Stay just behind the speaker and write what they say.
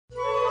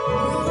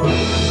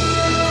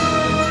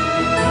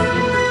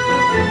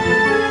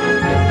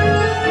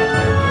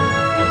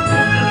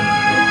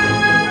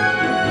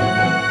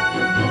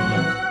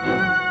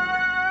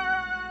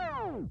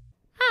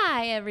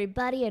Hi,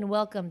 everybody, and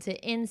welcome to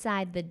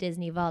Inside the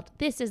Disney Vault.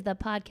 This is the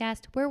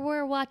podcast where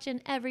we're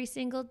watching every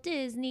single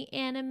Disney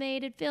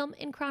animated film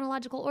in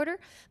chronological order,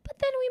 but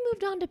then we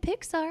moved on to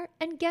Pixar,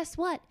 and guess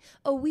what?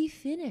 Oh, we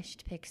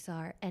finished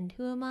Pixar. And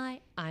who am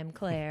I? I'm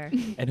Claire.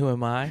 And who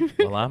am I?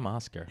 Well, I'm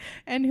Oscar.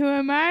 And who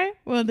am I?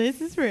 Well,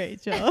 this is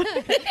Rachel.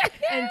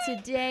 And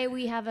today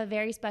we have a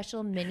very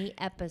special mini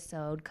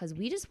episode because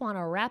we just want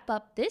to wrap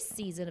up this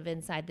season of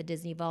Inside the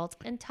Disney Vault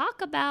and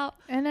talk about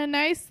And a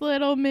nice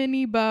little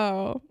mini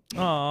bow.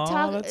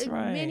 Oh, that's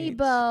right. mini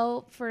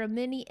bow for a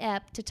mini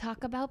ep to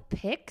talk about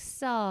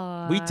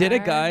Pixar. We did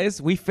it,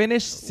 guys. We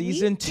finished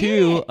season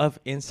 2 did. of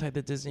Inside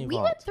the Disney We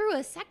Vault. went through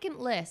a second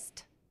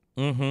list.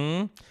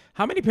 Mm-hmm.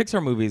 How many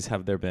Pixar movies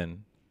have there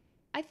been?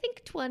 I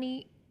think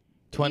 20.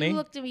 20? You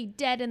looked at me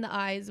dead in the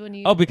eyes when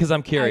you. Oh, because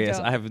I'm curious.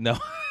 don't. I have no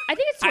I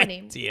think it's 20.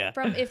 idea.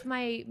 From if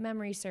my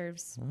memory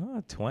serves.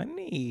 Oh, 20.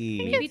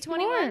 Maybe it's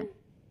 21. more.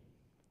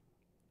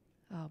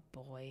 Oh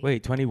boy.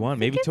 Wait, 21.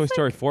 Maybe it's Toy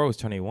Story 4 was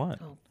 21.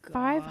 Oh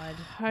god.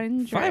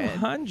 500.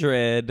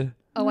 500.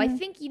 Oh, I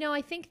think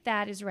I think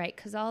that is right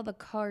because all the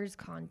Cars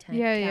content.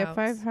 Yeah,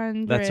 counts.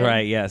 500. That's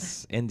right.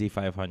 Yes. Indy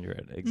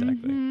 500.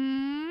 Exactly.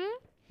 Mhm.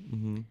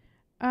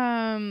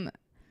 Mm-hmm.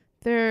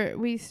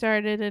 We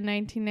started in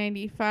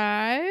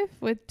 1995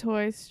 with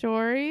Toy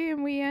Story,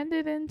 and we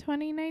ended in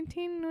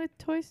 2019 with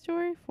Toy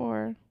Story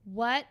 4.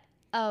 What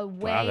a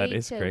way that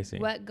is to crazy.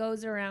 what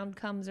goes around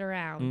comes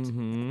around.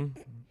 Mm-hmm.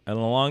 And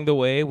along the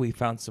way, we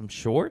found some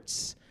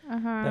shorts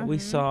that we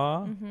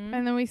saw. Mm-hmm.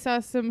 And then we saw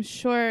some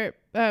short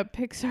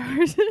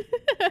Pixar's.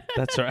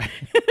 That's right.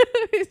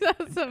 We saw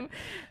some.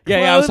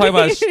 Yeah, I was talking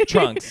about clothing.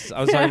 trunks. I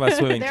was talking about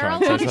swimming There are a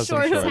trunks. I lot of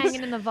saw some shorts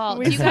hanging in the vault.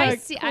 We Do you saw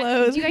guys see? Do you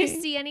guys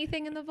clothing. see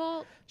anything in the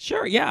vault?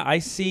 Sure. Yeah, I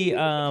see.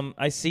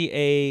 I see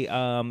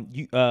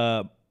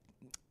a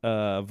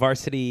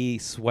varsity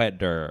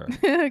sweater.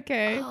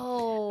 Okay.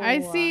 Oh, I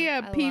see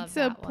a love Pizza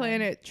that one.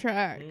 Planet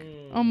track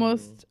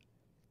almost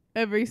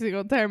every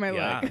single time I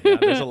Yeah, look. yeah,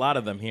 there's a lot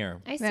of them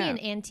here. I see Yeah. an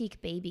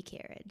antique baby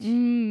carriage.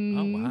 Mm.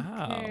 Oh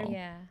wow.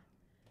 Yeah,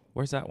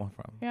 Where's that one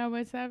from? Yeah,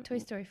 what's that? Toy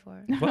Story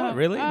 4. What?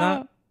 Really? Oh.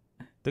 Not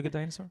The Good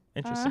Dinosaur?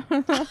 Interesting.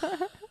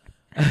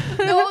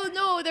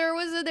 no, there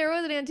was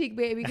an antique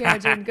baby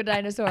carriage in Good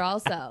Dinosaur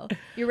also.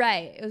 You're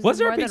right. It Was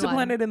there more a than Pizza one.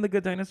 Planet in The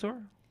Good Dinosaur?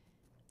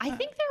 I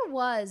think there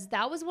was.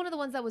 That was one of the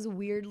ones that was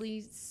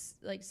weirdly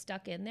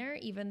stuck in there,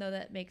 even though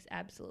that makes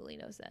absolutely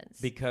no sense.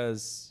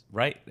 Because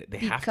they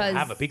have to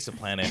have a Pizza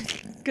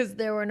Planet Because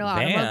there were no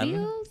Van.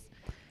 automobiles.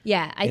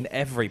 Yeah, in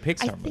every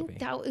Pixar I think movie.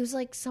 that it was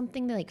like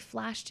something that like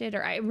flashed it,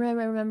 or I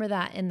remember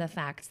that in the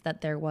facts that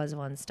there was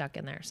one stuck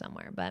in there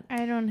somewhere. But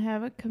I don't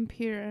have a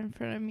computer in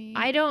front of me.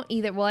 I don't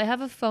either. Well, I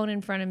have a phone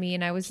in front of me,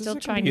 and I was Just still a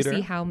trying to see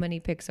computer. how many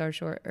Pixar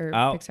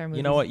Pixar movies.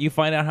 You know what? You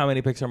find out how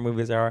many Pixar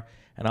movies there are,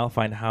 and I'll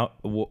find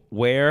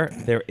where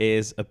there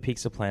is a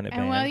Pizza Planet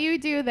And van. while you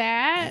do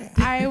that,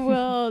 I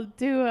will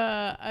do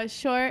a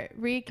short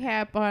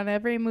recap on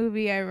every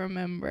movie I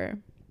remember.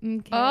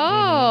 Okay.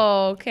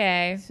 Oh,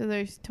 okay. So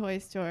there's Toy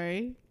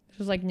Story, It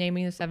was like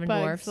naming the Seven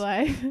Bugs Dwarfs.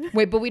 Life.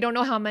 Wait, but we don't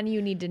know how many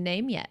you need to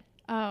name yet.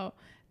 Oh,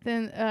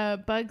 then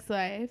Bugs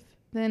Life.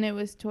 Then it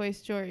was Toy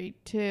Story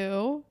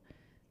 2.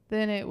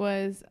 Then it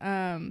was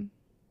Come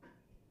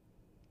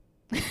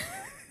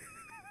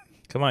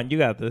on, you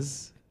got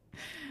this.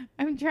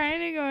 I'm trying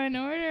to go in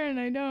order and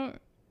I don't.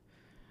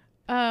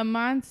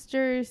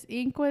 Monsters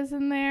Inc. was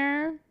in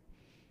there.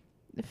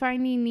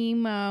 Finding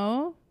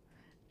Nemo.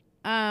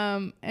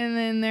 And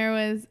then there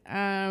was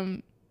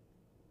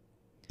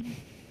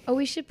Oh,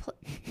 we should.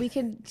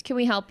 Can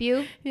we help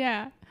you?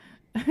 yeah.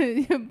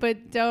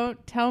 But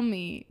don't tell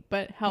me,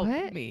 but help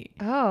What? me.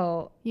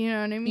 Oh, You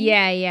know what I mean?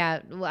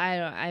 yeah. Well,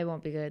 I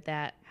won't be good at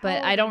that. But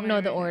Help I don't know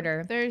me the right now.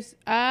 order. There's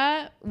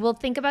We'll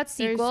think about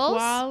There's sequels.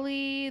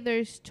 WALL-E,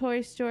 there's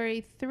Toy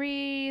Story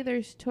 3,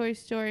 there's Toy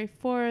Story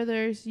 4,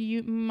 there's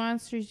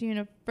Monsters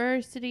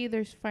University,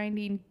 there's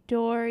Finding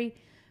Dory,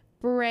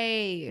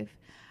 Brave,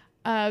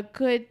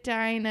 Good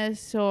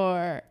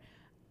Dinosaur.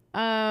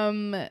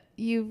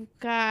 You've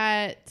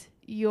got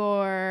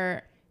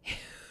your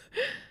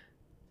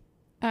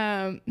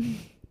who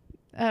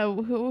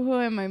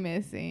am I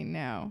missing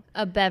now?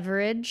 A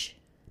beverage.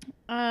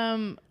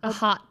 A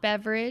hot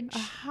beverage. A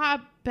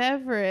hot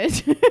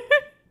beverage.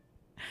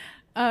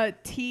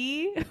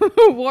 Tea.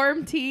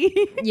 Warm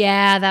tea.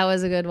 Yeah, that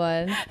was a good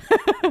one.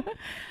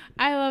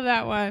 I love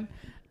that one.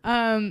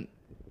 The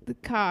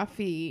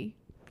coffee.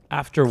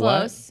 After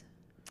Close.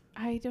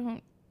 I don't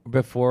what?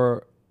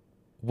 Before,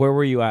 where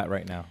were you at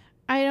right now?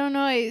 know.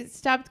 I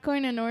stopped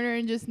going in order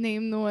and just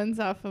named the ones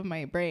off of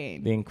my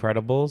brain. The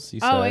Incredibles, you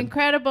said? Oh,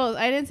 Incredibles.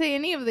 I didn't say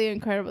any of the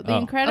Incredibles. The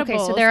Oh. Incredibles. Okay,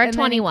 so there are and then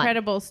 21.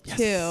 Incredibles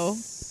 2.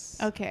 Yes.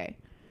 Okay.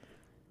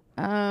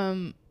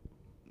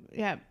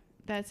 Yeah,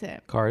 that's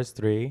it. Cars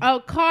 3. Oh,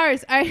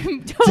 Cars.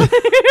 I'm totally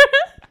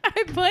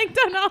I blanked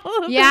on all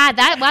of them. Yeah,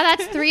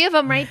 that's 3 of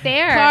them right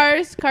there.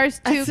 Cars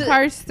 2, That's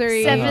Cars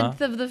 3.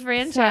 7th of the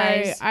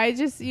franchise. Sorry, I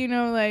just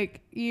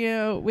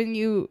when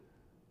you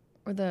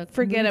Or the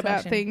forget movie about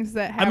collection. things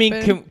that happen. I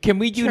mean, can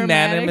we Traumatic.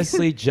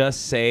 unanimously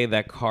just say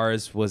that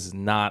Cars was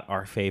not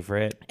our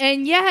favorite?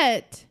 And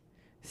yet,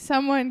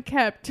 someone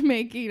kept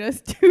making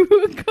us do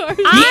Cars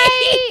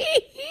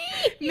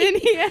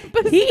mini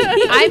episodes.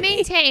 I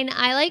maintain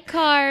I like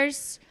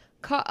Cars.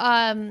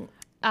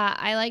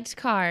 I liked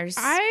Cars.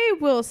 I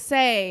will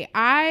say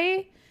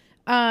I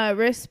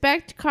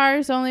respect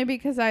Cars only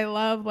because I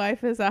love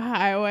Life is a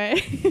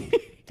Highway.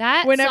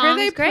 that Whenever song's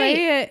they great.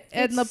 play it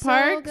in It's the so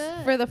parks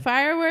good. for the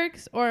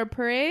fireworks or a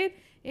parade,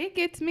 it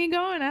gets me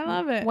going. I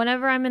love it.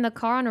 Whenever I'm in the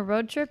car on a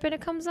road trip and it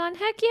comes on,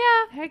 heck yeah.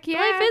 Heck yeah.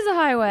 Life is a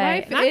highway.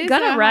 Life And I'm is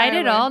gonna a ride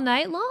it highway. all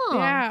night long.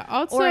 Yeah.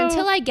 Also, Or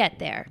until I get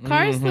there.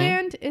 Cars Mhm.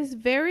 Land is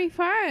very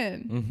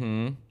fun.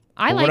 Mm-hmm.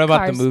 I like What about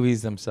Cars. the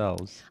movies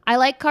themselves? I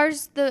like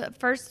Cars. The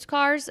first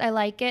Cars, I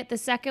like it. The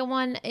second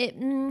one, it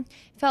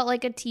felt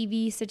like a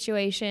TV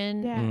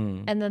situation. Yeah.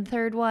 Mm. And the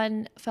third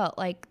one felt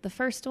like the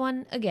first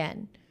one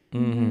again.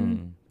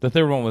 Mm-hmm. The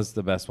third one was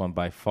the best one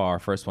by far.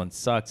 First one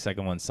sucked.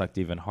 Second one sucked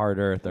even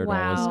harder. Third one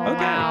was Wow.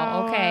 okay.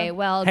 Wow. Okay.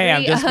 Well, Hey,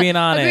 I'm agree- just being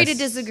honest. Agree to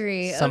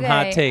disagree. Some Okay,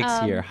 hot takes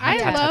here. I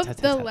Hot, hot, love hot,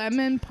 the hot, hot.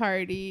 lemon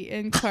party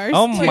in Cars.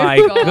 Oh 2. my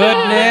God.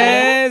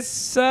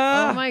 goodness.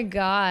 Oh my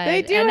God.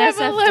 They do have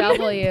a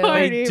lemon NSFW.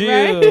 party.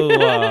 They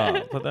Party,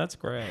 do. But that's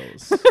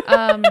gross.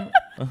 Um,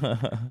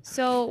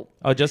 so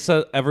Oh, just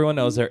so everyone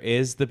knows, there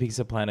is the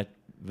Pizza Planet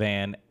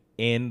van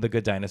in The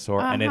Good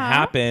Dinosaur, and it Uh-huh.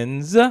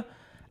 happens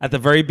at the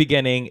very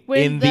beginning With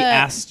in the the-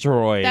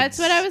 asteroids. That's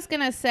what I was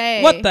gonna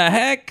say. What the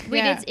heck? wait,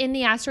 Yeah. it's in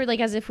the asteroid, like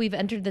as if we've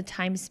entered the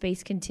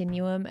time-space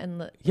continuum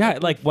and Yeah,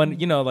 like when,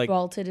 like,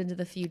 vaulted into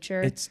the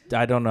future.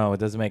 I don't know. It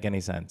doesn't make any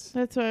sense.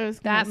 That's what I was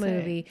gonna that say.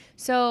 movie.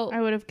 So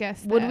I would have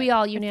guessed. Would that we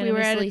all if we were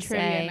at a unanimously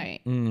trivia say-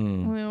 night?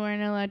 Mm. We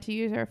weren't allowed to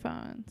use our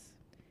phones.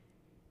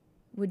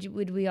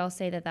 would we all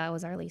say that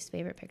was our least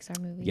favorite Pixar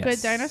movie? Yes.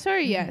 Good Dinosaur,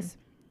 yes.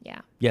 Yeah.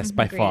 Yes,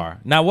 by Agreed. far.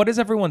 Now, what is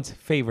everyone's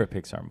favorite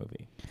Pixar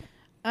movie?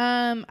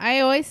 I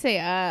always say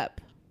Up,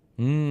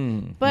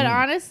 Mm. but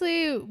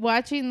honestly,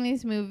 watching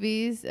these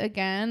movies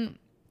again,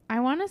 I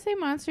want to say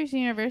Monsters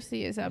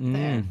University is up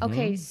there. Mm-hmm.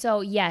 Okay,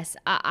 so yes,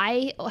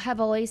 I have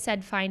always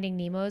said Finding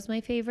Nemo is my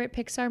favorite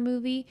Pixar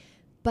movie,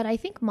 but I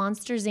think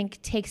Monsters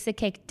Inc. takes the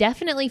cake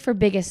definitely for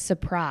biggest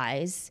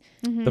surprise.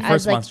 The as,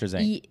 first like, Monsters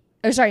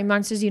Inc.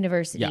 Monsters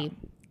University.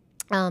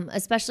 Yeah.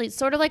 Especially it's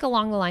sort of like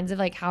along the lines of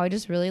like how I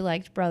just really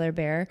liked Brother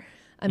Bear.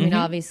 I mean,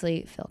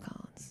 obviously Phil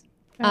Collins.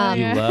 Oh,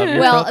 You yeah. love your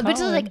Well, Phil but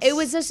just like it Collins.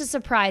 was just a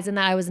surprise in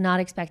that I was not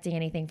expecting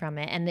anything from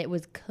it, and it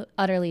was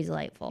utterly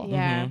delightful.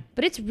 Yeah.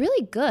 But it's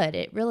really good.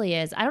 It really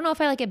is. I don't know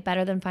if I like it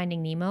better than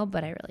Finding Nemo,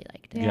 but I really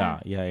liked it.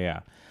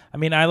 Yeah. I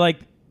mean,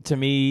 to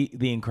me,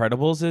 The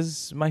Incredibles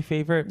is my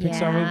favorite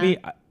Pixar Yeah. movie.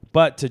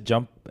 But to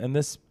jump in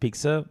this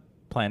Pizza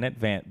Planet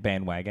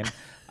bandwagon,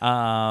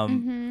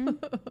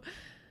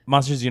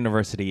 Monsters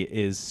University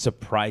is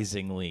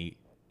surprisingly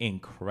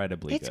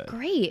incredibly It's good.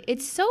 great.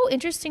 It's so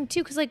interesting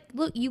too, because like,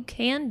 look, you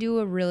can do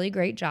a really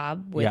great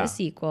job with Yeah. a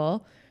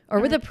sequel or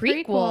with a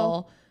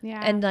prequel, Yeah.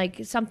 and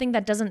like something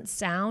that doesn't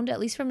sound, at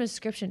least from the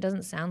description,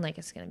 doesn't sound like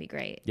it's gonna be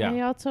great. Yeah.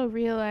 I also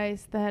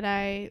realized that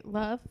I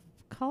love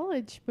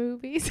college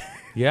movies.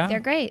 Yeah. They're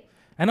great.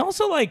 And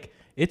also, like,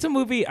 it's a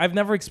movie I've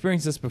never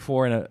experienced this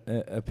before in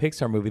a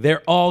Pixar movie.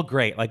 They're all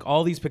great. Like,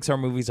 all these Pixar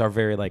movies are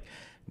very like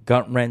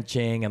gut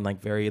wrenching and like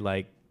very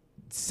like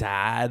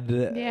sad.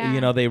 Yeah.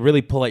 You know, they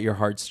really pull at your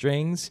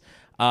heartstrings.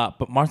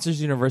 But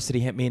Monsters University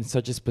hit me in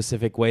such a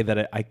specific way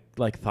that I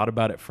like thought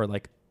about it for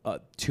like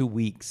 2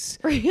 weeks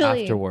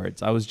Really?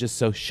 afterwards. I was just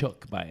so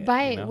shook by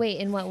it. you know? Wait,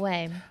 in what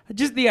way?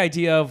 Just the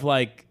idea of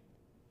like,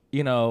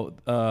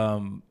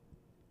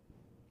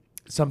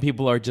 some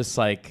people are just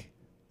like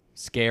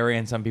scary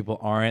and some people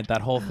aren't.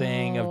 That whole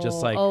thing of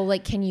just like,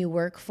 like, can you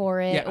work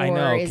for it? Yeah, or I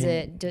know. is Can-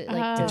 it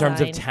like in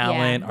terms of designed?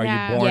 talent, are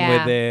Yeah. you born Yeah.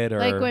 with it? Or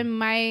Like when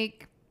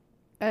Mike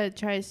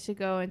tries to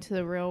go into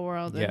the real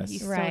world and he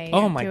Yes. still Right. can't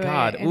Oh my do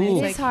God. it. And Ooh.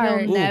 it's It's like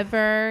hard. he'll Ooh.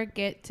 never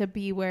get to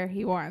be where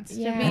he wants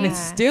Yeah. to be. and it's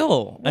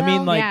still, I Well,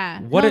 mean, like, yeah.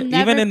 what He'll even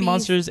never in be-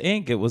 Monsters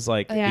Inc., it was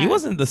like, Yeah. he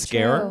wasn't the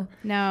scarer. True.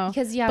 No,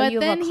 Because, yeah, but you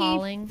have then a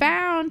calling. he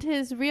found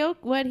his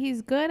what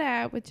he's good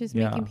at, which is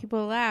Yeah. making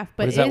people laugh.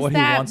 But is that what he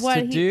wants what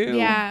to do?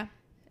 Yeah,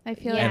 I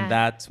feel Yeah. like And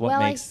that's what Well,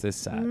 makes this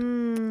sad.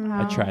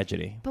 Mm. A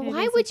tragedy. But It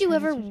why is a would you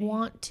ever tragedy.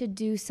 want to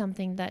do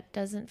something that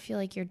doesn't feel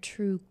like your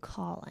true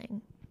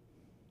calling?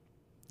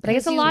 But I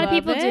guess a Because you lot of love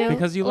people it? do.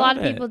 Because you a lot love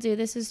of it. people do.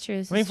 This is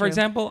true. I mean, for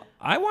example,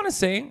 I want to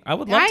sing. I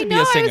would love I to be know, I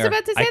a was singer.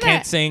 about to say I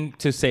can't that. sing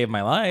to save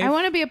my life. I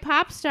want to be a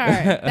pop star.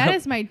 That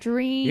is my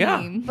dream.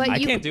 Yeah, But I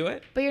you- can't do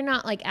it. but you're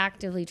not like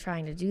actively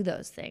trying to do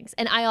those things.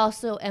 And I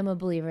also am a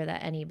believer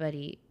that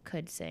anybody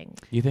could sing.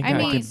 You think I I,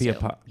 mean, could be a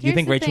pop? You here's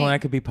think the Rachel and thing. I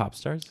could be pop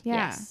stars? Yeah.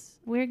 Yes.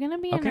 We're gonna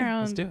be Okay, in our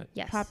let's own do it.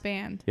 Yes. pop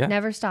band. Yeah.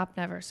 Never stop,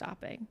 never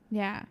stopping.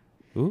 Yeah.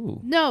 Ooh.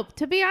 No,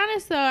 to be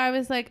honest though, I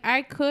was like,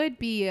 I could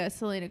be a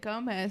Selena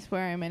Gomez,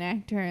 where I'm an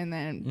actor and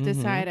then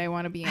decide I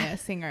want to be a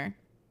singer.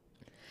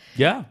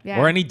 Yeah. Yeah.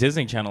 Or any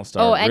Disney Channel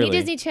star. Oh, any really.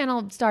 Disney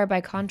Channel star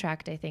by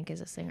contract, I think,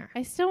 is a singer.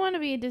 I still want to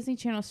be a Disney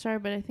Channel star,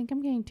 but I think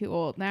I'm getting too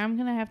old. Now I'm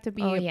gonna have to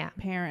be Oh, a yeah.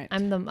 parent.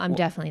 I'm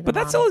definitely the But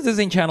that's still mom. a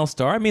Disney Channel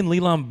star. I mean,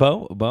 Leland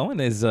Bowen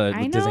is a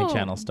I Disney know,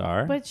 Channel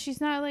star. But she's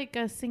not like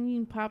a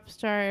singing pop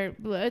star.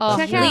 Oh,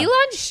 Check true. out,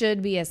 Leland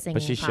should be a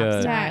singing she pop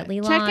should. star. yeah,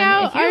 Leland, check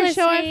out if you're our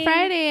show on listening-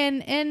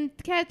 Friday and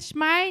catch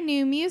my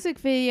new music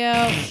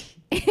video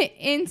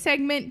in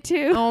segment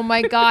 2. Oh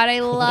my God, I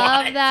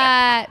love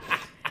that.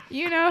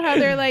 You know how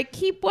they're like,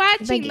 keep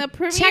watching the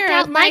premiere. Check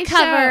out of my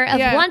cover show. of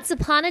Yeah. Once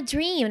Upon a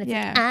Dream. And it's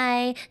Yeah. like,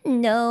 I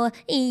know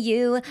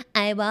you.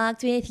 I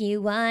walked with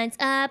you once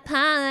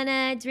upon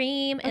a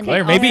dream. And they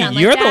Claire, all maybe sound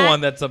like you're the that. one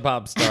that's a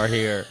pop star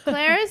here.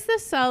 Claire is the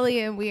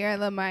Sully and we are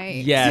the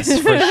Mike. Yes,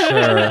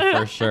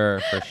 for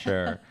sure.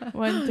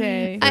 One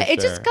day. It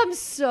just sure. comes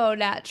so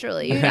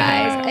naturally, you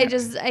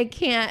guys. I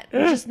can't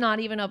just not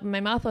even open my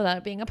mouth without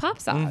it being a pop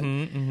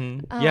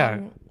song.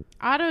 Yeah.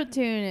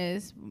 Auto-tune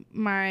is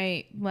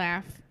my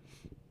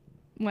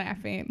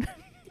laughing.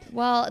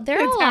 Well, they're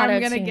That's all how I'm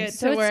auto-tuned, going to get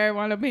so to it's where I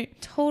want to be.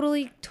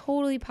 totally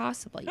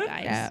possible, you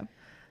guys. Yeah.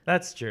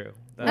 That's true.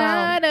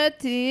 Well,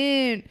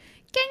 Auto-tune.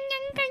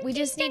 we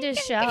just need a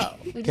show.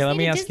 Okay, let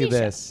me ask you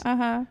this.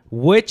 Uh-huh.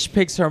 Which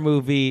Pixar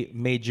movie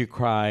made you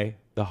cry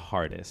the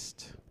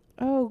hardest?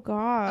 Oh,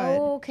 God.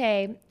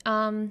 Okay.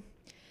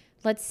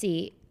 Let's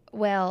see.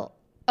 Well,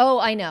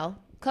 I know.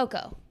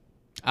 Coco.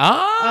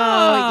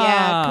 Oh,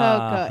 yeah,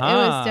 Coco. It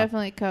was huh.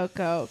 definitely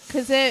Coco.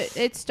 Because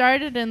it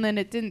started and then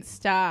it didn't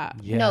stop.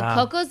 Yeah. No,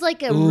 Coco's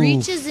like it Oof.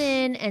 reaches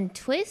in and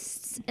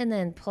twists and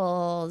then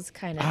pulls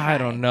kind of. I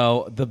don't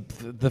know.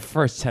 The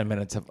first 10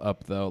 minutes of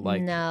Up, though,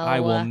 like, No. I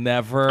will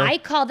never. I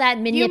call that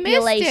You missed it.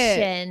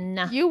 manipulation.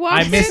 You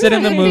watched I missed it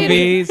in the and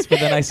movies, but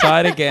then I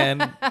saw it again.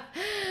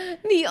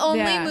 The only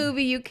Yeah.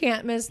 movie you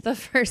can't miss the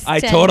first. I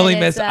 10 totally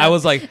minutes missed. of. I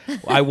was like,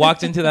 I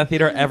walked into that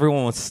theater,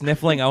 everyone was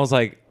sniffling. I was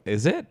like,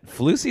 is it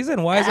flu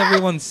season? Why is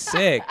everyone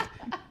sick?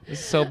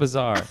 It's so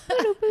bizarre.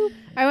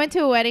 I went to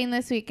a wedding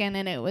this weekend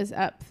and it was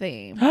Up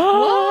theme.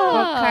 Whoa.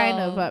 What kind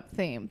of Up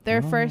theme?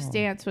 Their first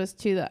dance was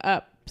to the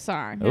Up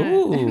song.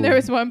 Ooh. And there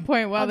was one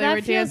point while Oh, they that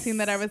were feels- dancing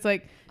that I was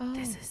like, Oh,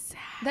 this is sad.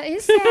 that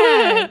is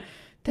sad.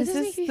 This does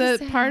is make me the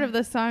sad. part of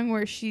the song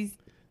where she's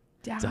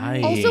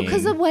dying. Also,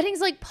 because the Dang. wedding's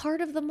like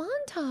part of the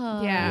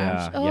montage. Yeah.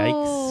 Yeah. Yikes.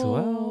 Oh.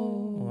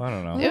 Well, I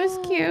don't know. It was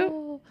cute.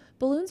 Oh.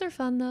 Balloons are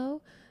fun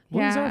though.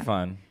 Balloons Yeah. are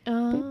fun.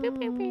 Boop, boop,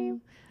 boop, boop.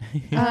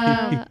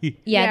 Yeah,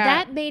 Yeah.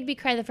 that made me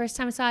cry the first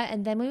time I saw it,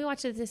 and then when we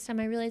watched it this time,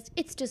 I realized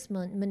it's just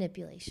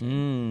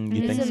manipulation.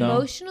 You It's think so?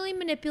 emotionally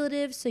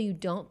manipulative, so you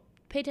don't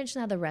pay attention to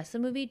how the rest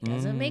of the movie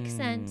doesn't make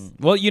sense.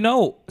 Well,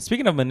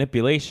 speaking of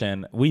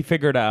manipulation, we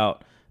figured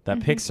out that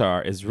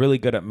Pixar is really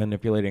good at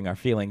manipulating our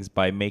feelings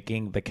by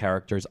making the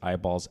characters'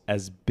 eyeballs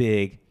as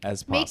big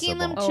as possible. Making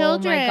them Oh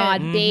Children. my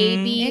God,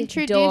 baby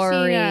Introducing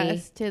Dory.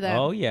 us to them.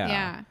 Oh, yeah.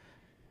 Yeah.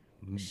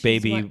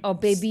 Baby,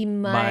 baby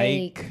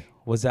Mike.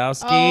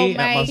 Wazowski Oh, at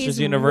Mike. Monsters He's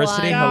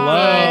University. one Hello.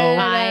 big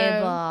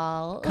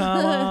eyeball.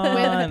 Come on.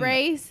 With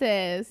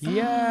braces.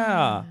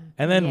 Yeah.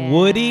 And then Yeah.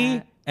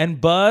 Woody and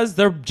Buzz,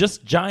 they're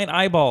just giant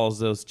eyeballs,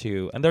 those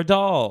two. And they're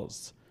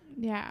dolls.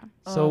 Yeah.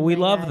 So Oh we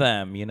my love God.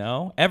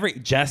 them, Every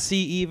Jesse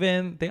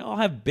even, they all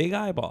have big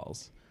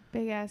eyeballs.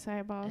 Big ass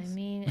eyeballs. I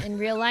mean, in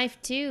real life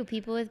too,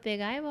 people with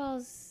big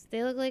eyeballs,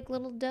 they look like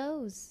little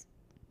does.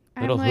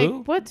 I'm Little like,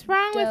 who? what's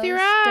wrong with your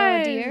Doe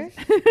eyes? deer.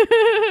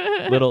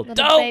 Little Little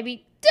dope.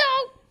 baby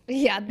doe.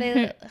 Yeah,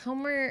 they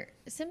Homer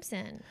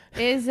Simpson.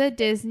 Is a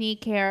Disney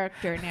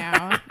character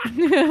now.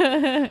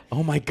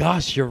 Oh my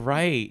gosh, you're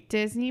right.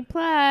 Disney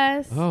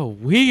Plus. Oh,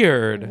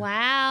 weird.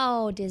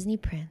 Wow, Disney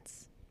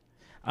Prince.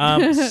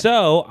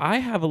 So I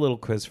have a little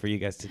quiz for you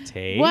guys to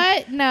take.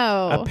 What?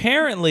 No.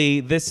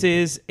 Apparently, this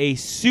is a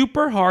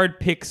super hard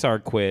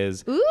Pixar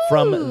quiz Ooh.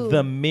 from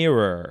The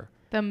Mirror.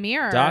 The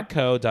Mirror.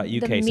 .co.uk. The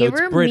So it's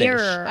Mirror British.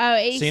 Mirror. Oh,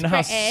 it's So you know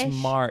how British.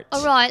 smart.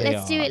 All right, they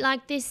let's do are. it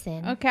like this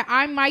then. Okay,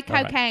 I'm Mike All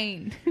right.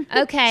 Cocaine.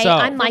 Okay, So-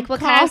 I'm Mike From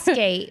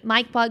Wachowski.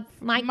 Mike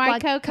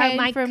Mike Cocaine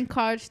Mike from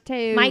Cars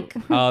 2. Mike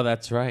Oh,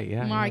 that's right.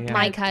 Yeah. Mike yeah.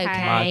 Mike Cocaine.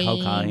 Cocaine.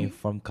 Mike Cocaine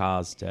from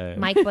Cars 2.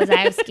 Mike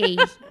Wazowski.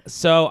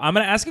 So I'm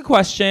going to ask a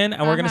question,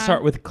 and we're going to Uh-huh.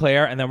 start with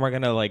Claire, and then we're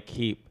going to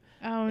keep.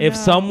 Oh, If no.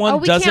 someone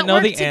we doesn't can't know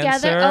work the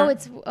together.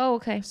 answer.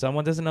 Okay. If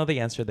someone doesn't know the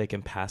answer, they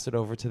can pass it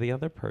over to the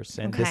other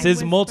person. Okay. This is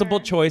Whisper. multiple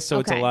choice, so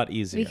it's a Okay. lot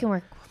easier. We can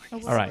work. All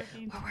right.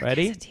 Work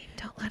Ready? as a team.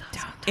 Don't let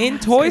us. In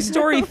Toy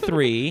Story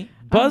 3,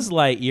 Buzz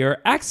Lightyear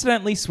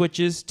accidentally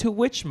switches to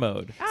which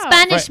mode? Oh.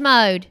 Spanish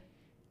mode.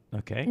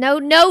 Okay. No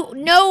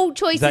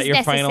choices Is that your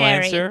necessary. final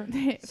answer?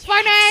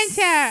 Final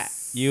answer.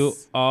 You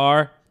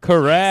are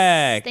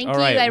correct. Thank All you.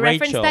 right, I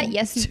referenced Rachel. that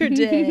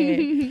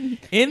yesterday.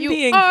 In You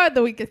the are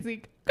the weakest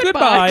link.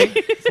 Goodbye,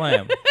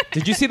 Slam.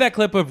 Did you see that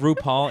clip of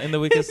RuPaul in The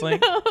Weakest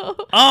Link?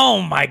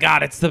 Oh my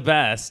God, it's the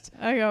best.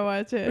 I gotta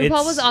watch it. It's-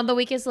 RuPaul was on The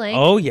Weakest Link.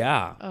 Oh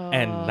yeah,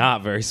 and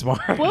not very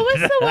smart. What was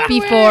the one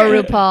Before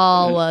where,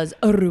 RuPaul was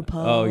a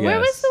RuPaul. Oh yeah. Where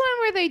was the one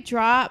where they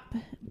drop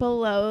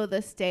below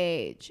the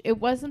stage? It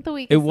wasn't the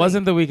weakest. It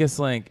wasn't The Weakest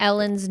Link.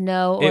 Ellen's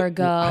No or It-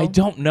 Go. I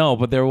don't know,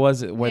 but there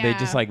was where they Yeah.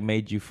 just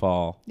made you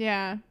fall.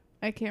 Yeah.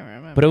 I can't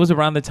remember. But it was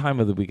around the time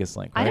of The Weakest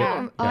Link, I right?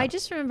 don't. Oh, Yeah. I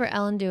just remember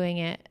Ellen doing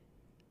it.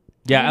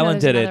 Yeah, I know Ellen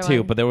there's did it another too,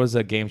 one. but there was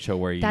a game show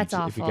where That's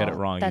awful. if you get it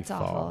wrong, That's you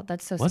awful. fall.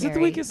 That's so Was scary. it The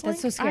Weakest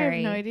That's so Link? I have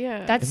scary. no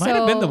idea. That's It might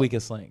have been so- The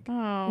Weakest Link.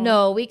 oh.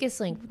 No, Weakest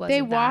Link wasn't They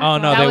that. walked Oh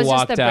no, That they was just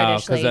walked the out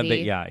British because then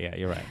lady. yeah,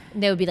 you're right.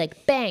 And they would be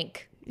like,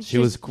 bank. It's She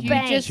was just- cr- you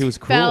Bang. just she was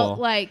felt cruel.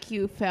 like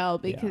you fell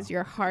because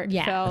your heart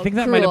Yeah. fell. I think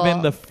that might have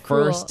been the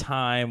Cruel. first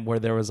time where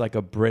there was like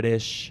a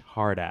British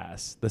hard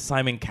ass, the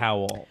Simon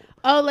Cowell.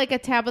 Oh, like a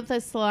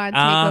Tabitha Salon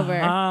Uh-huh. takeover.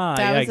 That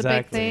Yeah, was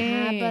exactly. a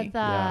big thing. Tabitha.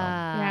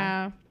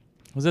 Yeah.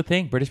 Was a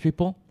thing. British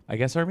people, I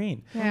guess, are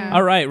mean. Yeah.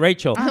 All right,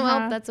 Rachel.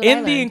 Well, that's what I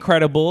In The learned.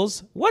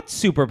 Incredibles, what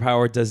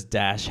superpower does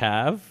Dash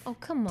have? Oh,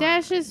 come on.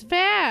 Dash is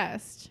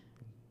fast.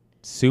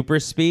 Super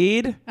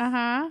speed?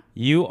 Uh-huh.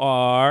 You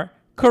are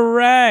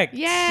correct.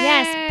 Yay.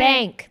 Yes,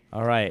 bank.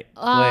 All right,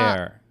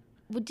 Claire.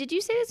 Well, did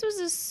you say this was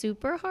a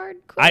super hard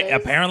quiz?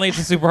 Apparently it's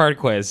a super hard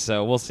quiz,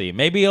 so we'll see.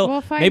 Maybe We'll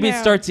find maybe it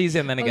out. starts easy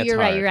and then it Oh, gets you're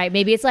hard. right. You're right.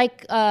 Maybe it's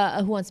like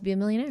Who Wants to Be a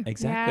Millionaire?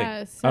 Exactly.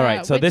 Yes, All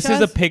right, so which this is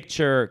a was-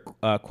 picture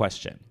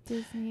question.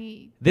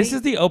 Disney. This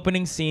is the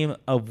opening scene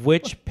of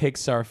which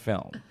Pixar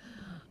film?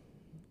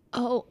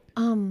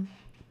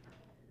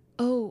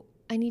 Oh,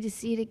 I need to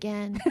see it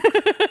again.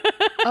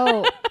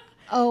 oh,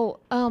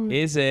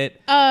 Is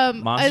it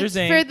Monsters, it's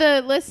Inc. for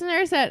the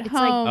listeners at It's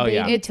like home. Oh,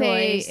 yeah. baby It's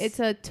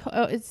toys.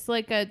 it's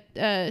like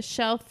a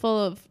shelf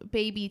full of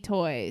baby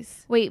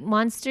toys. Wait,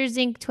 Monsters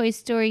Inc., Toy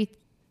Story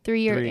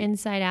 3 or 3.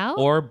 Inside Out?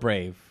 Or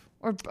Brave?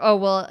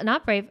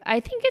 Not Brave. I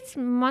think it's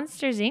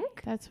Monsters Inc.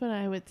 That's what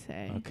I would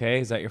say. Okay,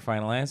 is that your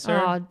final answer?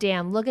 Oh,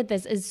 damn. Look at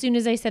this. As soon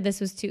as I said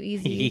this was too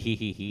easy.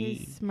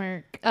 His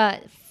smirk.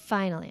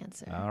 Final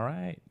answer. All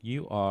right,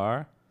 you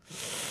are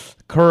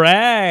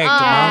correct.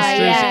 Monsters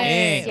yes,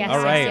 Inc. yes,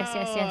 All yes,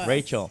 right, yes.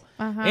 Rachel.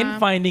 Uh-huh. In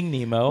Finding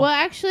Nemo, Well,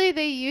 actually,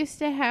 they used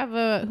to have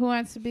a Who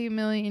Wants to Be a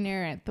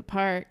Millionaire at the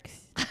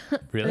parks.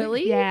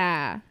 really?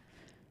 Yeah.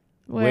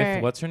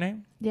 With what's her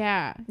name?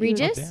 Yeah.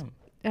 Regis?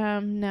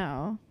 Damn.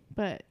 No,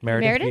 but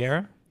Meredith Meredith?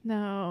 Vieira?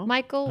 no.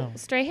 Michael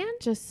Strahan?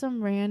 Just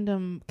some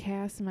random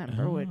cast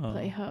member would Oh.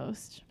 play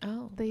host.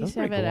 Oh. They That's used to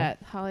have pretty it cool.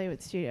 at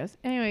Hollywood Studios.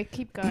 Anyway,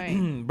 keep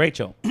going.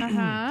 Rachel.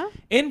 Uh-huh.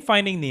 In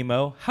Finding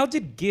Nemo, how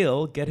did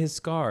Gil get his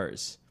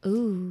scars?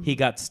 Ooh. He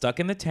got stuck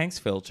in the tank's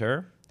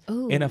filter.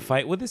 Ooh. In a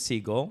fight with a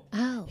seagull.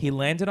 Oh. He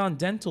landed on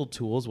dental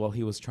tools while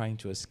he was trying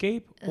to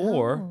escape,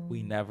 or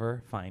we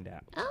never find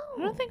out. I Oh.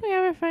 don't think we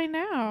ever find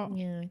out.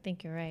 Yeah, I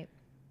think you're right.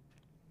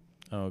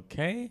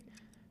 Okay.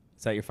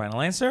 Is that your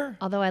final answer?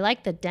 Although I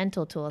like the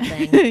dental tool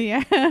thing.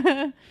 Yeah.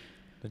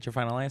 That's your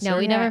final answer? No,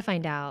 we Yeah. never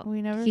find out.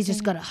 We never He's just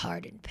find got a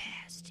hardened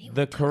past. He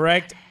The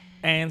correct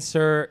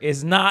answer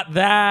is not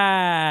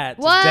that.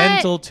 What?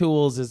 Dental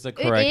tools is the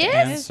correct is?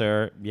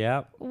 answer.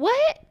 Yep.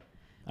 What?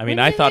 I mean, When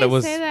I did thought they it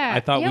was. say that? I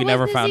thought Yeah, we when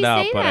never does found he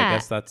out, say but I that?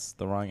 guess that's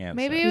the wrong answer.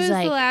 Maybe it He's was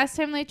like- the last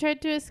time they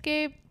tried to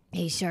escape.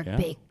 Hey, Shark Yeah.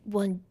 Bait.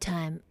 One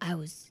time I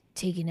was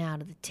taken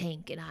out of the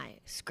tank and I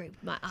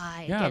scraped my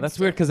eye. Yeah, against that's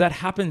weird a because that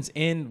happens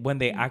in when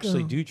they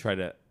actually Gum. do try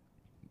to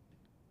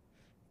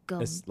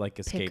gum escape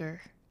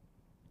picker.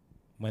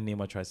 when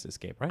Nemo tries to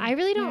escape, right? I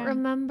really don't Yeah.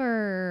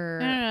 remember.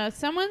 I don't know.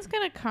 Someone's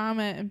going to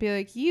comment and be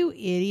like, you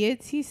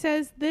idiots. He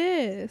says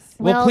this.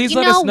 well, Well, please you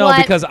let us know know what?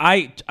 because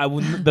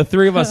the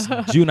three of us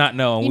do not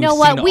know. and You we've know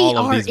what? seen We all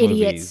of are these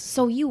idiots, movies.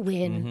 so you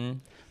win. Mhm.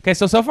 Okay,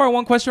 so far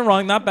one question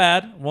wrong, not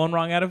bad. One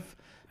wrong out of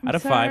I'm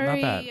 5,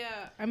 not bad. sorry.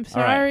 I'm All right.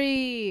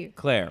 sorry.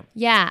 Claire,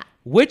 Yeah.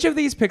 which of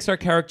these Pixar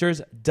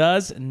characters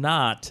does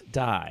not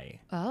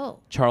die? Oh.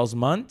 Charles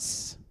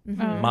Muntz,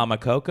 Mama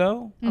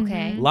Coco,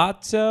 Okay.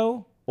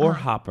 Lotso, or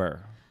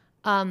Hopper?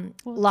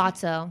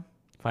 Lotso.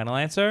 Final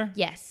answer?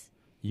 Yes.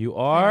 You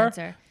Final are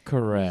answer.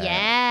 correct.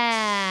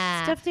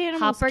 Yeah. Stuffed animals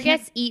Hopper can't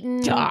gets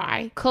eaten.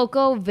 die.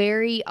 Coco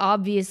very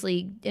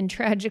obviously and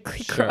tragically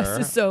Sure.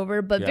 crosses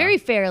over, but Yeah. very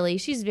fairly.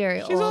 She's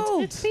very She's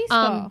old. It's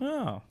baseball.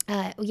 Oh.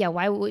 Yeah,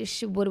 why would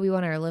what do we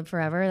want her to live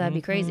forever? That'd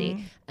be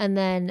crazy. And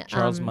then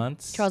Charles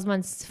Muntz. Charles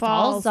Muntz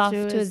falls off to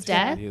his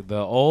death. The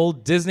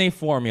old Disney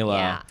formula.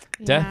 Yeah.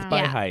 Death Yeah. by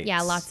yeah, heights.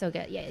 yeah, lots so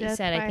good. Yeah, he Death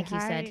said. I by think he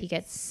said he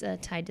heights. gets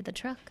tied to the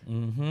truck.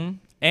 Mm-hmm.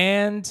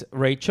 And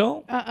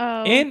Rachel,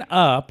 Uh-oh. in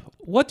Up,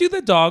 what do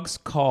the dogs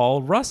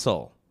call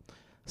Russell?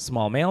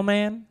 Small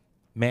mailman,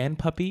 man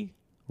puppy,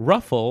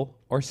 Ruffle,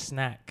 or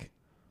Snack?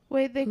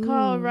 Wait, they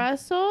call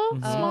Russell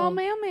Mm-hmm. small Oh.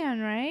 mailman,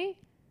 right?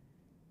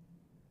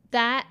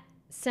 That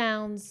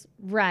sounds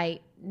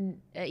right.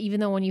 Even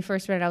though when you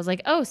first read it, I was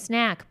like, "Oh,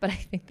 snack," but I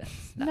think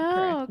that's not No,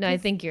 correct. No, I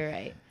 'cause- think you're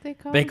right.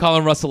 They call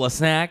him Russell a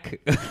snack.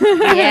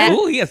 Yeah.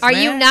 Ooh, he a Are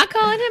you snack. not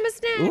calling him a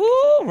snack?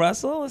 Ooh,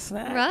 Russell a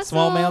snack. Russell.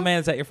 Small mailman,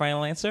 is that your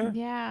final answer?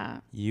 Yeah.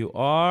 You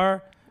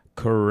are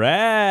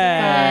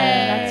correct.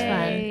 That's fun.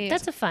 Right.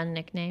 That's a fun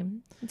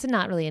nickname. It's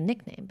not really a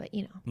nickname, but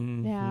you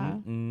know.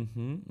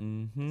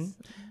 Yeah.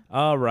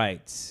 All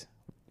right.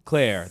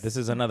 Claire, this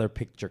is another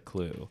picture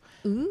clue.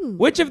 Ooh.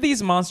 Which of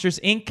these Monsters,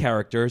 Inc.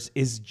 characters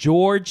is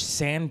George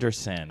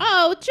Sanderson?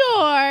 Oh,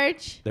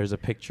 George. There's a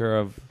picture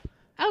of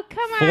Oh,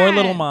 come on. 4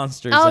 little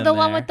monsters Oh, in the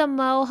one there. with the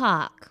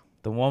mohawk.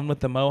 The one with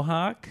the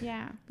mohawk?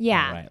 Yeah.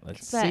 Yeah. All right,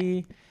 let's But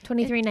see.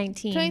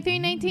 2319.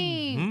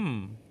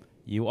 2319.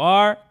 You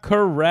are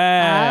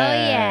correct.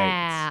 Oh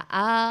yeah.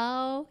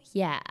 Oh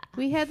yeah.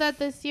 We had that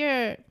this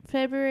year,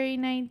 February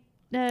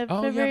that's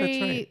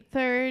February right.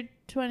 3rd,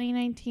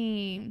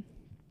 2019.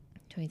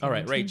 All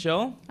right, 2017.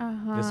 Rachel.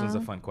 Uh-huh. This one's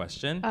a fun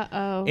question.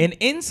 Uh-oh. In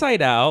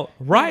Inside Out,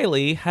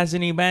 Riley has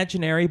an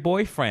imaginary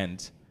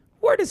boyfriend.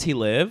 Where does he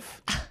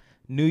live?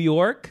 New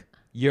York,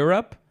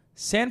 Europe,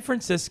 San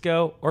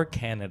Francisco, or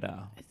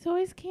Canada? It's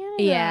always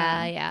Canada.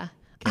 Yeah.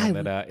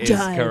 Canada is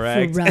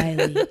correct. For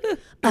Riley.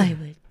 I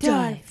would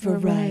die for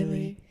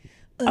Riley.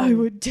 I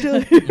would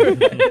die.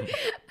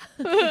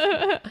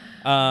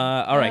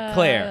 All right,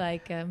 Claire. I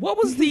like him. What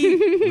was the...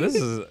 This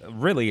is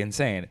really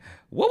insane.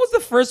 What was the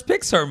first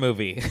Pixar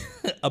movie?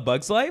 A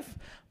Bug's Life,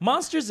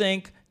 Monsters,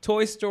 Inc.,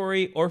 Toy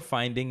Story, or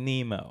Finding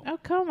Nemo? Oh,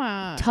 come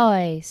on.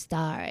 Toy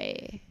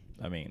Story.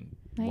 I mean,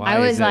 I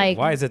was like-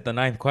 why is it the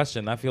 9th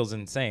question? That feels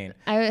insane.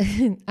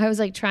 I was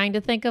like trying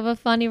to think of a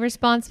funny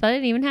response, but I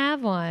didn't even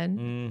have one.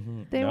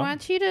 Mm-hmm. They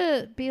want you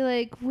to be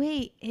like,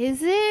 wait, is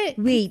it?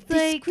 Wait, It's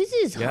like, quiz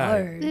is Yeah.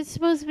 hard. it's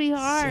supposed to be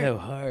hard. So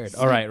hard.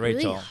 All right, really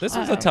Rachel. This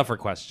one's a hard. tougher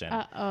question.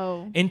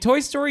 Uh-oh. In Toy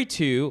Story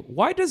 2,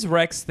 why does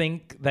Rex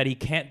think that he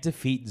can't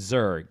defeat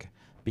Zurg?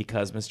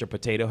 Because Mr.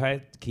 Potato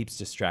Head keeps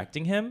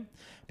distracting him?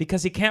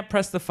 Because he can't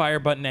press the fire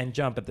button and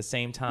jump at the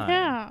same time?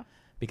 Yeah.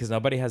 Because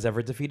nobody has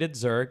ever defeated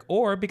Zurg,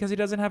 or because he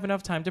doesn't have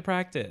enough time to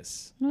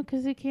practice? No,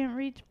 because he can't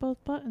reach both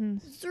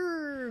buttons.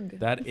 Zurg.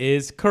 That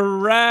is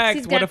correct.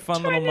 He's What got a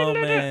fun little tiny little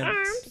moment.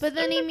 arms. But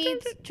then he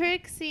meets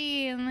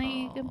Trixie, and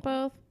they can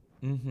both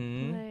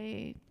Mm-hmm.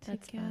 play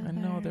That's fun. together. I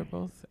know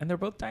they're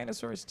both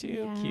dinosaurs too.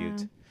 Yeah.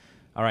 Cute.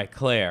 All right,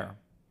 Claire.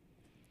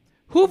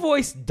 Who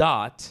voiced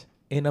Dot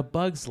in A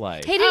Bug's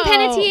Life? Hayden Oh.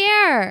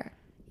 Panettiere.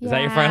 Is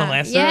that your final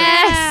answer?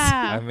 Yes.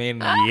 I mean,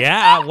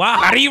 yeah. Wow.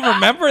 How do you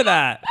remember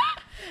that?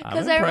 I'm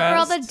Because I remember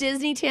all the impressed.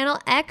 Disney Channel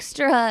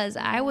extras.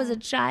 I was a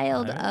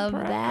child I'm of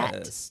that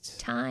impressed.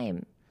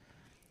 time.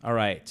 All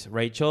right,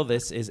 Rachel,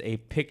 this is a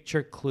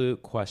picture clue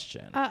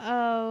question.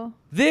 Uh-oh.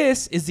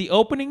 This is the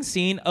opening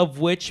scene of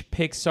which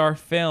Pixar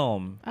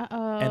film?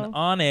 Uh-oh. And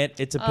on it,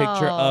 it's a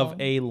picture of Oh.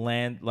 a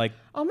land, like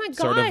Oh my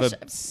sort gosh. of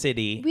a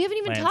city. We haven't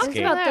even talked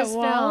landscape. about Isn't this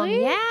that film.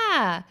 WALL-E?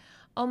 Yeah.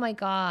 Oh my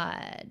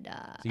God.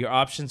 So your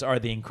options are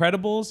The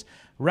Incredibles,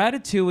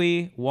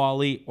 Ratatouille,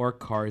 WALL-E, or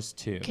Cars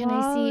 2. Can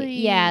I WALL-E.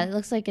 see? Yeah, it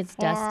looks like it's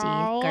dusty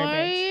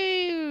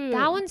garbage.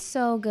 That one's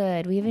so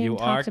good. We haven't You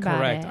even are talked about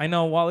correct. it. I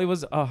know WALL-E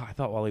was. Oh, I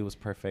thought WALL-E was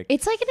perfect.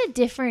 It's like in a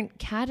different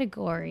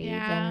category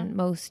Yeah. than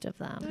most of It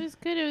them. was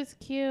good. It was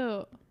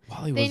cute.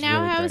 WALL-E They was now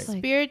really have great.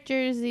 spirit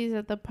jerseys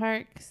at the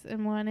parks,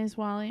 and one is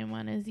Wally and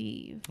one is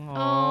Eve.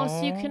 Oh,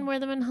 so you can wear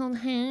them and hold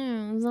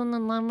hands and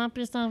then line up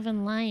yourself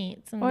in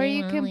lights. And Or be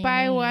you can Wally.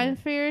 buy one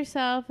for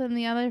yourself and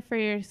the other for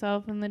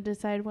yourself, and then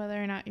decide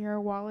whether or not you're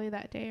a Wally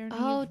that day or not.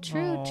 Oh,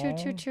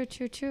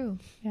 true.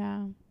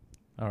 Yeah.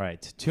 All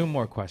right, 2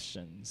 more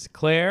questions.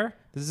 Claire,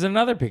 this is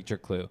another picture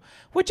clue.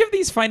 Which of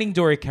these Finding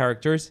Dory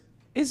characters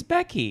is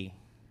Becky?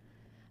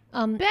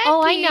 Oh,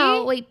 I know.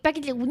 Becky? Wait,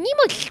 Becky,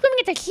 Nemo's swimming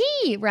at the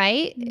key,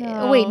 right?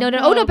 No. Wait, no.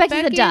 Oh, no, Becky's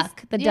the Becky's-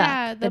 duck. The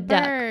yeah, duck. the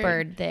duck bird.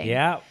 bird thing.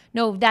 Yeah.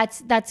 No,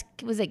 that's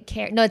was it?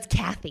 No, it's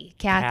Kathy.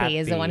 Kathy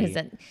is the one who Kathy.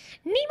 said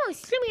Nemo's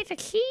swimming at the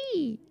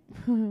key.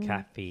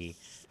 Kathy.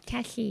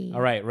 Kathy.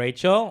 All right,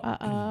 Rachel.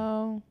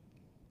 Uh-oh.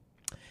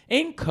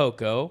 In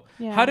Coco,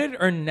 Yeah. how did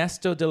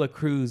Ernesto de la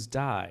Cruz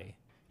die?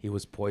 He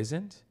was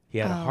poisoned. He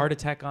had a heart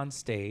attack on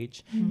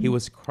stage. He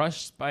was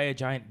crushed by a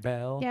giant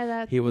bell. Yeah,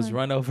 that He was one.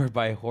 run over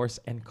by a horse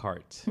and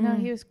cart. No,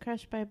 he was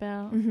crushed by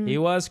Belle. He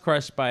was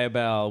crushed by a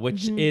bell,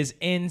 which is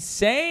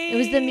insane. It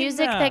was the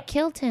music that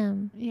killed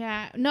him.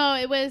 Yeah. No,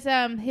 it was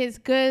his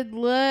good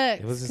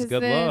looks. It was his 'cause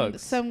good then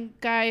looks. Some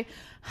guy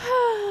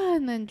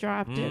and then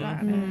dropped it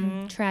on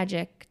him.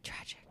 Tragic.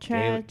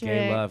 Tragic.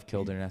 Gay Love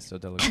killed Ernesto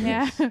de la Cruz.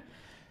 Yeah.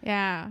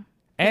 Yeah.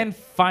 And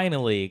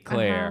finally,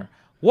 Claire,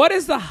 what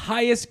is the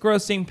highest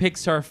grossing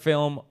Pixar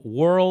film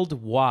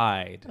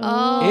worldwide?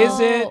 Oh. Is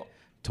it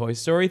Toy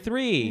Story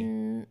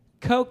 3,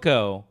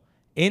 Coco,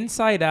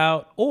 Inside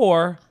Out,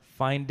 or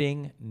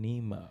Finding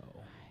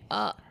Nemo?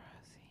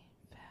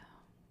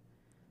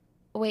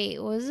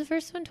 Wait, what was the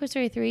first one? Toy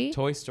Story 3?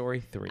 Toy Story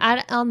 3.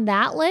 On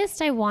that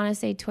list, I want to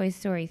say Toy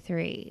Story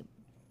 3.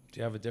 Do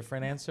you have a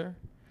different answer?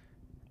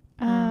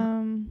 I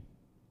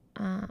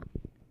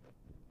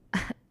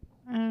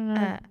don't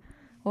know.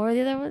 What were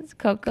the other ones?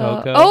 Coco.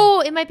 Coco.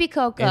 Oh, it might be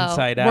Coco.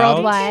 Inside Out.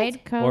 Worldwide.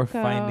 It's Coco. Or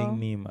Finding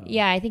Nemo?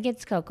 Yeah, I think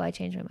it's Coco. I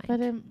changed my mind.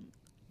 But it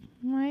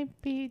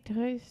might be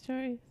Toy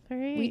Story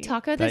 3. We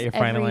talk about That this your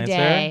final every answer?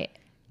 day.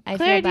 I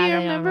Claire, feel do bad you I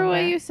don't remember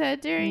what you said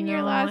during your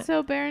No, last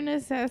So Bare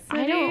Necessities?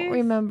 I don't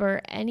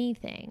remember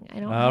anything. I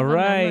don't All have a memory.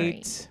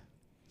 right.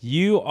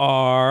 You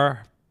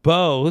are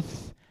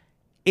both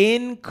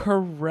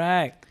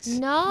incorrect.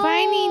 No.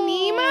 Finding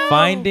Nemo?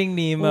 Finding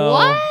Nemo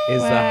What?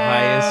 is the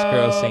highest Wow.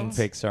 grossing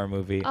Pixar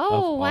movie of Oh,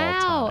 all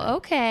wow. time.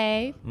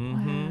 Okay.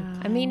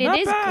 Mm-hmm. I mean, Not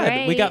it is bad.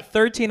 great. We got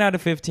 13 out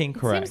of 15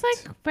 correct.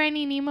 Seems like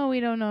Finding Nemo we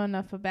don't know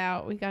enough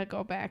about. We gotta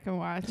go back and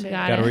watch it.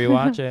 Got Gotta it.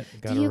 rewatch it.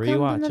 Gotta Do you come from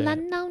rewatch the it.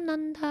 land down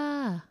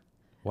under?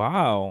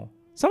 Wow.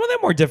 Some of them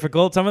were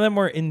difficult. Some of them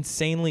were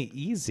insanely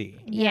easy.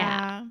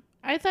 Yeah.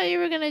 I thought you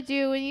were gonna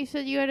do when you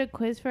said you had a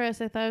quiz for us.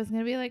 I thought it was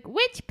gonna be like,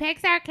 which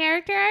Pixar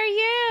character are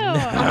you?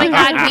 Oh my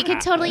god, we could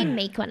totally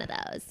make one of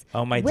those.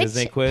 Oh, my Which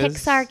Disney quiz.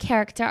 Pixar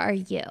character are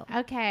you?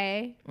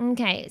 Okay.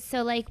 Okay,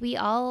 so like we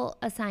all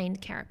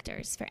assigned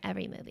characters for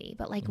every movie,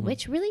 but like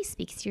which really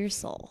speaks to your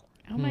soul?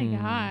 Oh my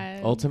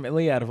god.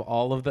 Ultimately, out of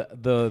all of the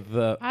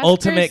Oscar's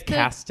ultimate the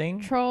casting.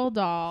 Troll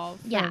doll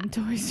from Yeah.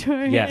 Toy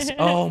Story. Yes.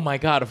 Oh my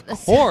God. Of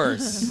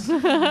course.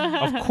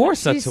 Of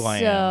course, that's She's who I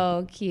am.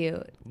 so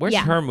cute. Where's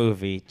Yeah. her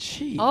movie?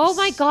 Jeez. Oh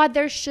my god,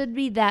 there should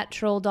be that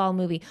troll doll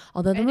movie.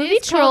 Although the It movie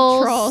is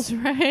called Trolls,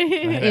 Trolls, right?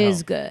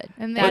 is good.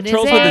 And That they, is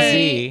Trolls with a a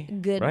Z,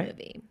 good right?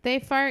 movie. they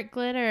fart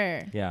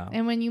glitter. Yeah.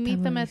 And when you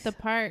meet them at movie's- the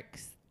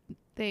parks,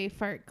 they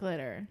fart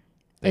glitter.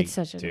 They It's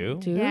such a do?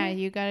 Yeah,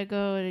 you gotta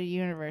go to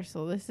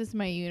Universal. This is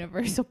my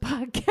Universal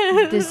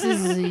podcast. This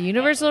is a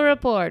Universal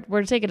Report.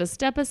 We're taking a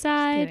step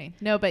aside. Kidding.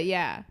 No, but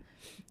yeah,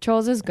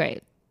 Trolls is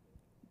great.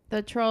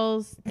 the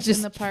trolls Just-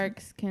 in the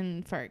parks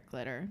can fart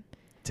glitter.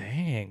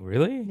 Dang.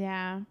 Really?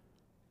 Yeah.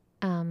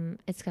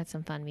 It's got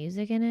some fun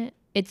music in it.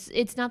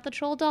 It's not the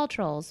troll doll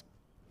trolls.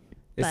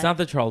 It's But- not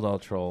the Troll Doll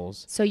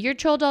Trolls. So your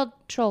troll doll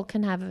troll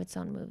can have its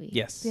own movie.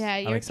 Yes. Yeah,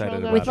 I'm your excited Troll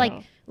about Doll With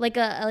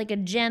it. like a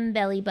gem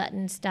belly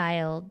button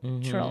style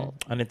Mhm. troll.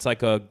 And it's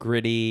like a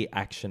gritty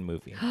action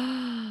movie.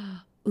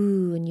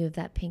 Ooh, and you have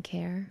that pink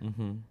hair.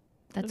 hmm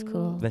That's Ooh.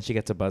 cool. Then she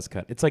gets a buzz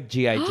cut. It's like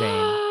G.I.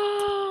 Jane.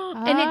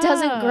 And it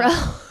doesn't Ah.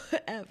 grow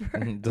ever.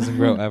 It doesn't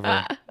grow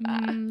ever.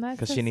 That's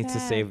Because so she needs to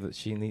sad. save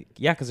that.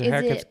 Yeah, because her Is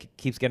hair it-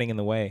 keeps getting in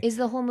the way. Is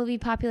the whole movie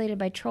populated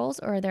by trolls,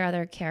 or are there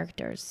other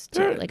characters too,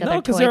 There- like no,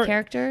 other 'cause toy they're-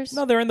 characters?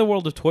 No, they're in the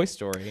world of Toy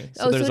Story.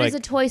 So there's it is like, a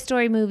Toy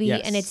Story movie,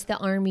 Yes. and it's the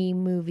army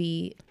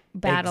movie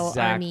battle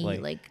army. Exactly.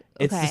 Like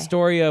it's okay. the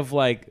story of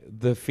like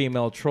the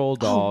female troll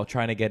doll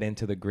trying to get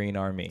into the Green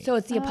Army. So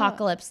it's the Oh.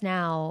 Apocalypse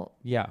Now.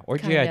 yeah, or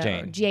kinda, G.I. or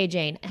Jane. G.I.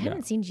 Jane. I Yeah.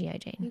 haven't seen G.I.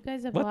 Jane. You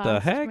guys have What the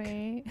lost heck?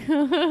 me.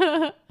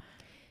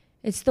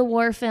 It's the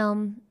war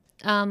film.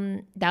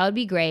 That would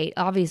be great.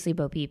 Obviously,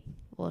 Bo Peep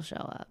will show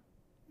up.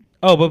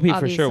 Oh, Bo Peep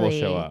for sure will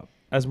show Obviously. up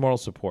as moral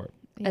support.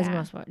 As Yeah.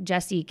 most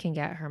Jessie can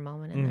get her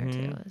moment in there Mhm.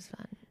 too. It was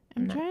fun.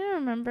 I'm No. trying to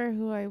remember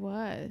who I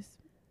was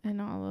in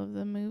all of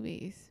the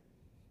movies.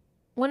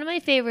 One of my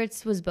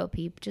favorites was Bo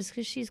Peep, just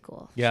because she's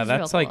cool. Yeah, She's real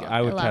that's like cool.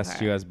 I would love cast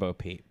her. you as Bo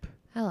Peep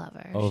I love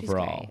her. overall. She's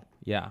great.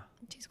 Yeah.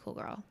 She's a cool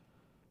girl.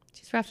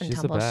 She's rough and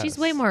She's the tumble. She's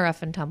way best. more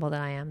rough and tumble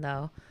than I am,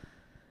 though.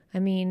 I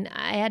mean,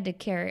 I had to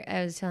carry.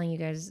 I was telling you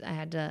guys, I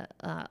had to,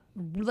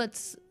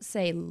 let's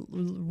say,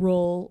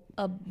 roll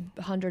a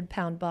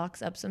 100-pound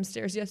box up some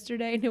stairs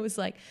yesterday, and it was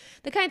like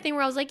the kind of thing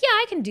where I was like, "Yeah,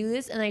 I can do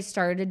this," and I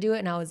started to do it,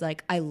 and I was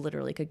like, I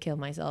literally could kill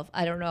myself.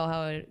 I don't know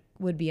how it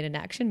would be in an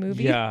action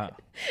movie. Yeah.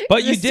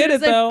 But you As soon did it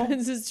as I- though.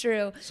 This is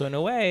true. So in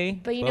a way.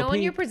 But you Bo know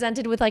when you're Peep.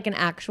 presented with like an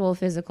actual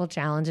physical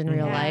challenge in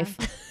real Yeah. life,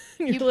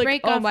 You you're like,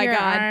 break "Oh off my your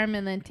God." arm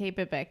and then tape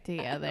it back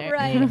together.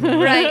 Right,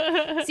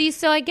 right. See,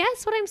 so I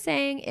guess what I'm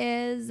saying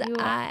is You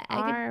I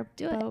are could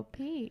do it. Bo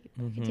Peep.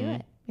 I could do Mhm.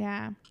 it.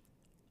 Yeah.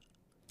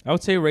 I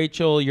would say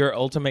Rachel, your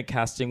ultimate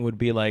casting would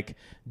be like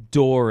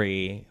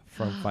Dory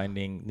from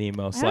Finding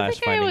Nemo I / don't think I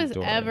Finding was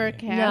Dory. ever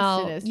casted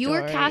No, as you were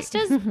Dory. cast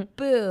as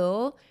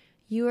Boo.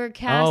 You were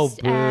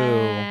cast Boo.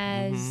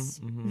 as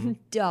Mhm, mhm.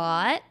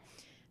 Dot.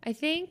 I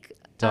think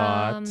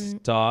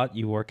Dot.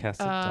 You were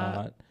cast as uh,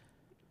 Dot.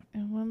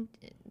 And when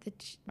the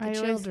I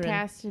always children,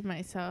 casted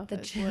myself the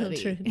as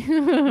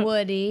children. Woody.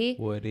 Woody.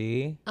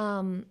 Woody.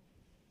 Now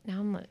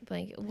I'm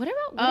like, what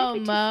about? What Oh,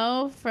 did I do?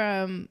 Mo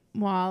from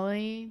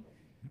Wall-E,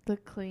 the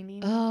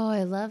cleaning. Oh,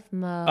 I love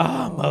Mo.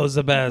 Oh, Mo's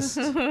the best.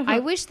 I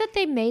wish that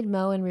they made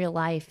Mo in real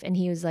life, and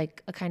he was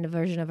like a kind of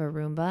version of a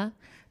Roomba.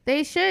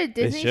 They should.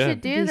 Disney should.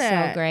 should do It'd be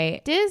that. so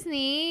great.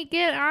 Disney,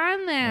 get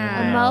on A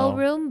that. Wow. Mo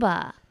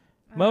Roomba.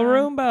 Mo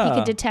Roomba. He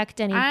could detect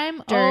any. I'm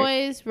dirt.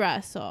 always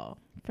Russell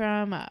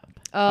from Up.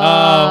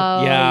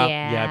 Oh,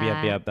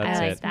 yeah. Yep. That's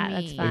I like it. that.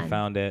 That's We fun. We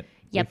found it.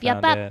 Yep, We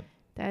yep, found yep. it.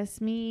 That's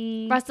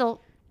me.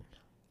 Russell.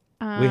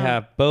 We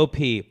have Bo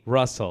Peep,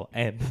 Russell,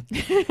 and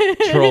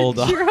Troll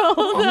Doll. This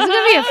is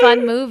gonna be a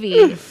fun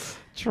movie.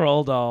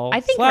 Troll Doll. I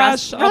think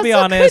slash, I'll be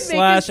Russell could honest, make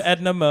slash us-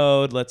 Edna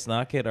Mode. Let's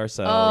not kid Oh,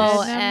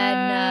 ourselves.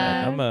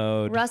 Edna. Edna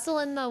Mode. Russell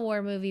in the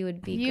war movie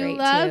would be You great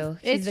love. too.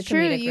 She's It's the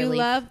true. comedic You relief.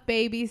 love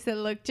babies that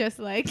look just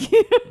like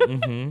you.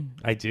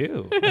 I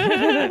do.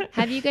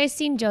 Have you guys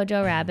seen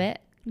Jojo Rabbit?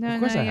 No, Of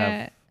course not I have.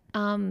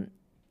 yet.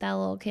 That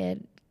little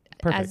kid.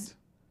 Perfect.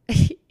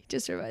 He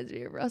just reminds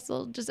me of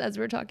Russell. Just as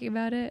we're talking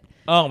about it.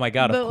 Oh my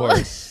God, The- of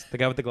course. The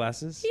guy with the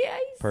glasses? Yeah,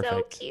 he's so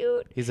Perfect.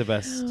 cute. He's the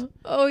best.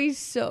 Oh, he's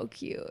so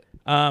cute.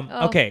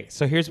 Okay,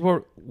 so here's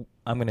what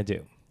I'm going to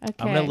do. Okay.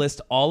 I'm going to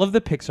list all of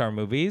the Pixar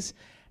movies.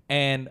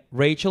 And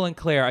Rachel and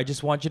Claire, I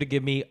just want you to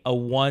give me a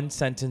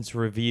 1-sentence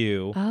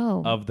review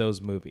Oh. of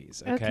those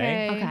movies. Okay.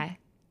 Okay. Okay.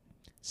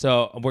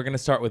 So we're going to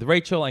start with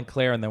Rachel and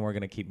Claire, and then we're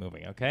going to keep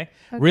moving. Okay.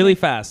 Really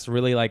fast,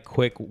 really like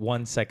quick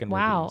 1-second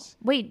Wow. reviews.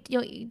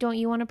 Wait, don't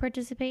you want to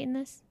participate in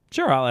this?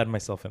 Sure, I'll add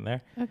myself in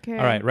there. Okay.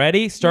 All right,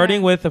 ready?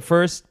 Starting Yeah. with the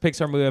first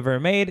Pixar movie ever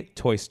made,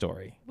 Toy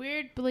Story.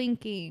 Weird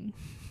blinking.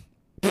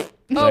 Oh,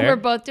 Claire? we're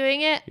both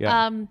doing it.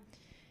 Yeah.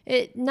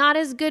 It not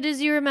as good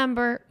as you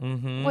remember.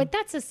 Mm-hmm. Wait,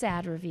 that's a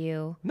sad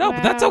review. No,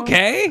 but that's Wow.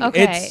 okay.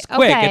 Okay, It's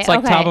quick. okay, It's like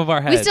okay. top of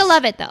our heads. We still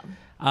love it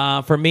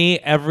though. For me,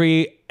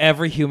 every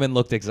human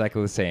looked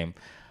exactly the same.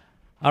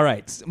 All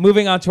right,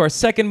 moving on to our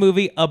second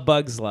movie, A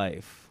Bug's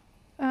Life.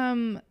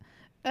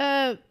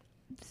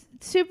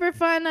 Super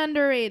fun,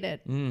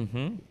 underrated.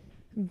 Mm-hmm.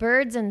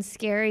 Birds and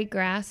scary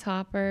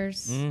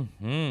grasshoppers.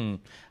 Mm-hmm.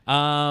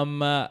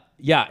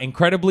 Yeah,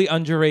 incredibly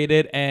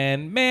underrated,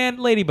 and man,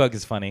 Ladybug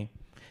is funny.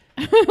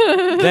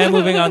 Then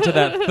moving on to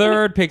that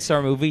third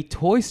Pixar movie,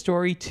 Toy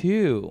Story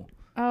 2.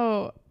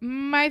 Oh,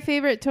 my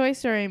favorite Toy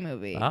Story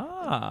movie.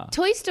 Ah.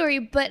 Toy Story,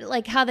 but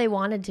like how they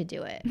wanted to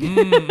do it.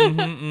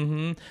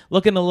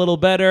 Looking a little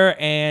better,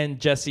 and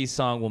Jesse's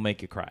song will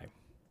make you cry.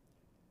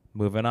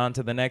 Moving on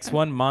to the next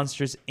one,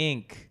 Monsters,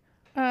 Inc.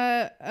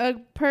 A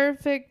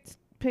perfect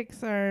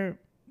Pixar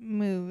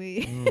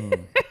movie.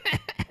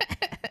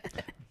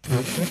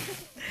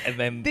 And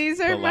then These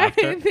the are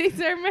laughter.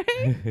 my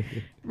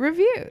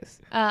reviews.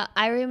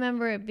 I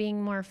remember it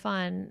being more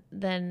fun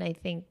than I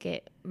think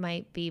it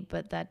might be,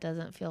 but that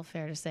doesn't feel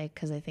fair to say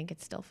because I think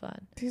it's still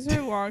fun. These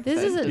are long.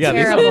 This is a Yeah,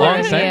 these are terrible long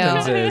review.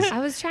 sentences. I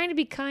was trying to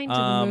be kind to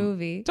the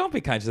movie. Don't be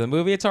kind to the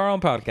movie. It's our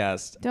own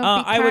podcast. Don't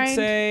be I would kind.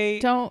 say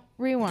Don't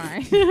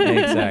rewind.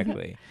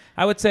 exactly.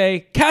 I would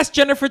say cast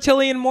Jennifer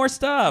Tilly in more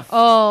stuff.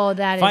 Oh,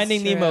 that is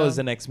Finding true. Nemo is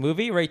the next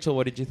movie. Rachel,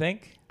 what did you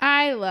think?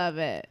 I love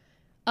it.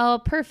 Oh, a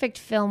perfect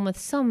film with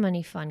so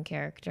many fun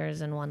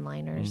characters and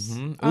one-liners.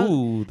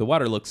 Ooh, the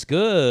water looks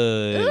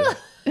good.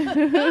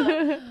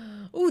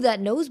 Ooh,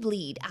 that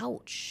nosebleed.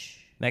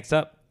 Ouch. Next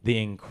up,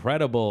 The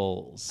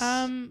Incredibles.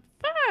 Fun.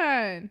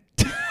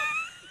 Did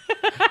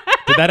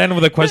that end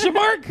with a question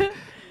mark?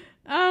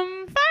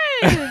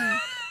 Fun.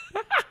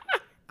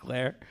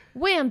 Claire.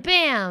 Wham,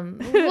 bam.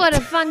 What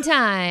a fun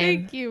time.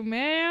 Thank you,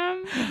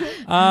 ma'am.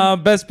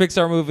 Best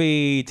Pixar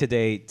movie to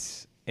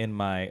date, in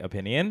my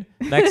opinion.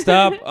 Next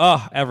up,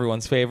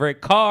 everyone's favorite,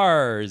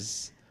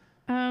 Cars.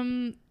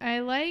 I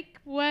like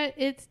what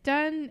it's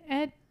done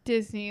at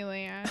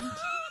Disneyland.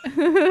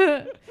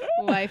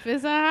 Life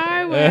is a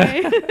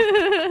highway.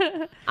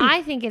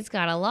 I think it's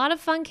got a lot of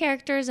fun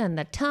characters and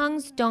the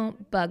tongues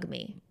don't bug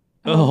me.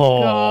 Oh,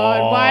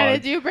 God, why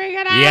did you bring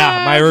it up?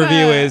 Yeah, my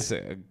review is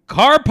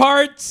car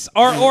parts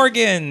are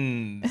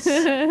organs.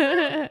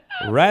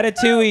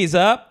 Ratatouille's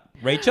up.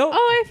 Rachel? Oh,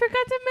 I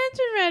forgot to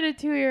mention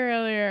Ratatouille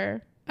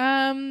earlier.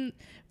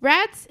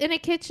 Rats in a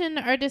kitchen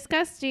are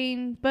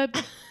disgusting,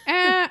 but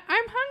I'm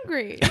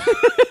hungry.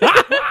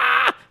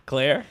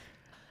 Claire?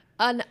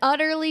 An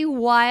utterly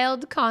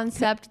wild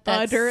concept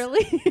that's There are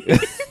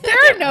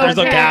no There's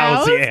no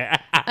cows. cows. Yeah.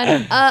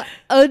 an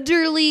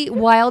utterly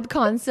wild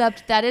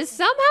concept that is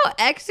somehow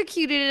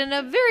executed in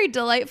a very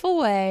delightful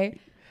way.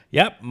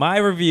 Yep, my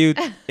review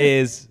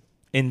is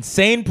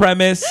insane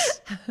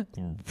premise,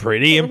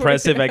 pretty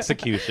impressive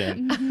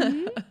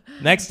execution.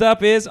 Next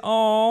up is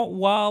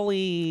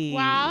Wall-E.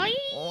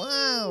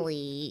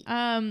 Wally.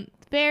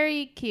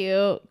 Very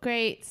cute.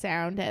 Great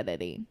sound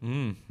editing.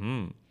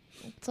 Mm-hmm.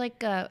 It's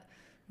like a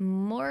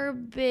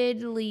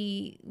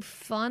morbidly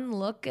fun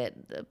look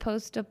at the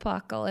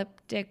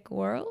post-apocalyptic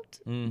world.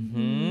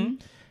 Mm-hmm.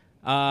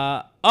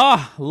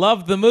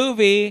 Love the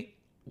movie.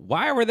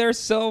 Why were there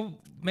so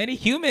many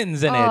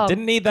humans in it?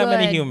 Didn't need that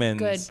many humans.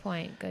 Good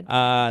point. Good.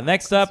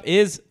 Next up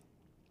is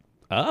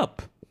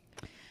Up.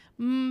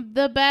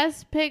 The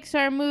best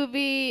Pixar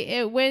movie.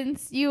 It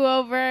wins you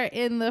over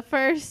in the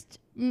first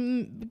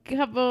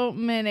couple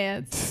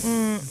minutes.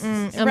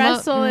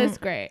 Russell is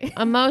great.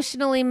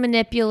 Emotionally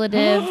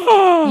manipulative.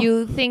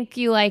 You think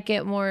you like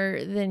it more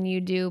than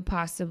you do,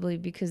 possibly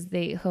because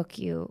they hook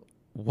you.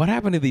 What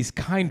happened to these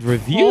kind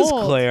reviews,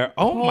 Cold. Claire?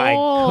 Oh my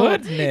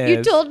Cold. goodness.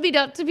 You told me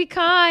not to be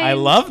kind. I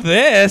love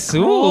this.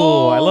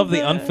 Ooh, I love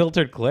the Cold.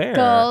 unfiltered Claire.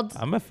 Cold.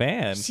 I'm a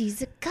fan.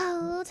 She's a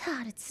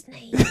cold-hearted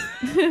snake.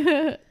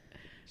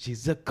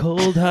 She's a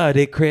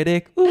cold-hearted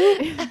critic.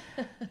 Ooh.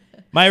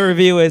 My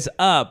review is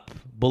Up.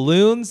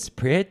 Balloons,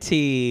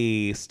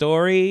 pretty.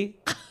 Story,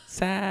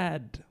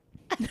 sad.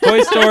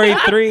 Toy Story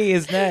 3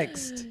 is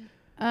next.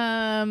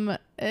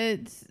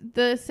 It's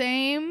the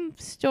same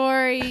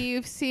story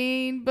you've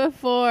seen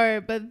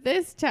before, but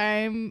this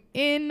time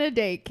in a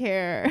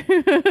daycare.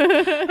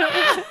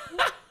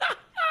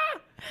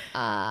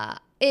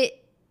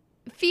 It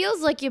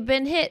feels like you've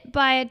been hit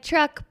by a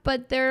truck,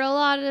 but there's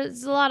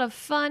a lot of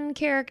fun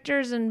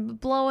characters and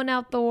blowing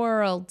out the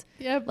world.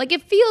 Yep. Like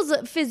it feels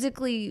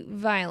physically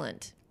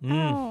violent.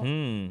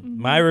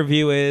 My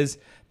review is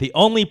the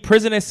only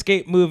prison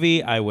escape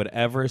movie I would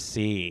ever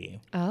see.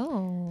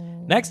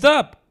 Oh. Next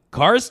up,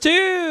 Cars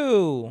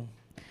 2.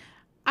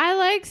 I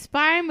like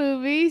spy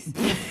movies.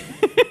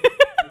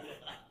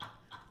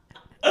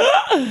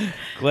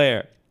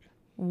 Claire.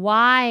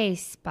 Why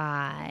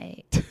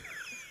spy?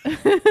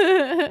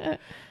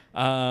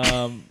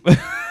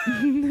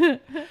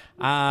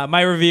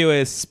 My review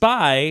is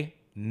Spy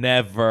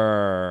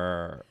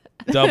Never.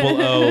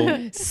 Double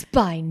O.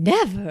 Spy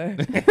never.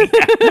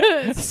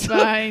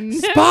 Fine.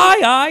 Spy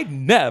I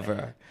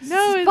never.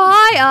 No, it's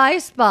I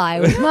spy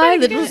with my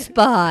little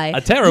spy.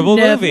 A terrible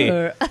movie.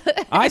 Never.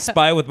 I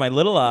Spy with My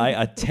Little Eye,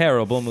 a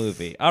terrible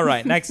movie. All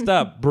right, next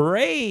up,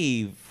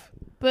 Brave.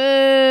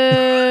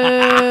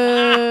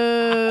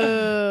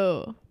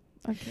 boo.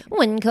 Okay.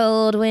 When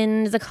cold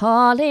winds are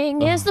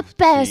calling is the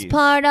best jeez.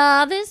 part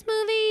of this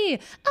movie.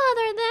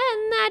 Other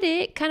than that,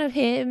 it kind of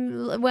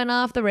went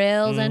off the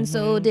rails, and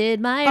so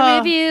did my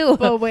review.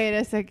 But wait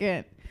a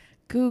second.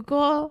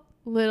 Google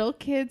little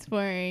kids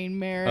wearing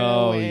Merida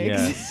Oh,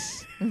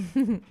 wigs.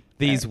 yes.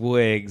 These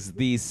wigs,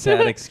 these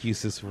sad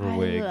excuses for I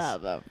wigs.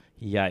 love them.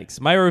 Yikes.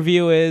 My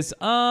review is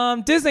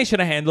Disney should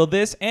have handled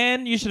this,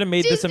 and you should have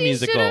made this a Disney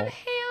musical. should have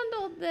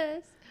handled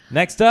this.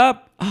 Next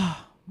up,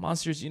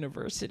 Monsters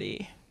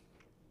University.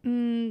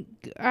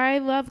 I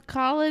love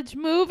college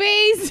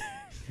movies.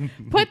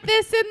 Put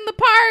this in the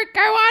park.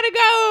 I want to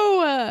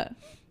go.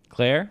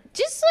 Claire?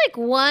 Just like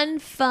one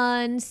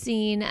fun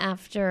scene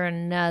after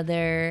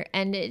another,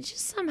 and it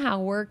just somehow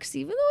works,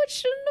 even though it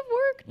shouldn't have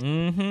worked.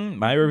 Mm-hmm.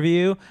 My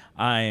review,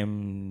 I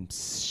am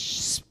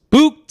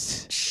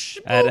spooked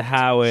at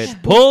how it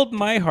pulled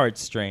my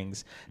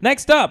heartstrings.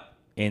 Next up,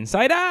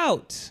 Inside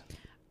Out.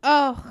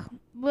 Oh,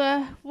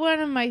 one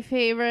of my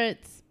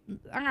favorites.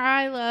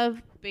 I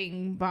love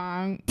Bing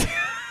Bong.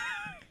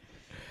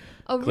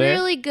 A Claire?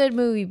 really good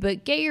movie,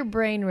 but get your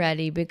brain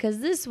ready because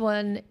this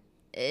one,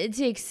 it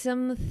takes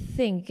some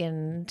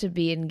thinking to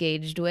be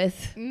engaged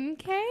with.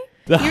 Okay.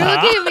 You're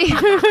looking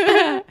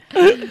at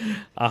me.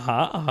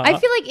 I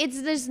feel like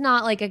it's just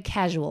not like a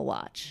casual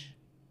watch.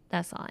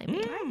 That's all I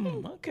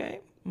mean. Okay.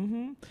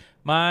 Mm-hmm.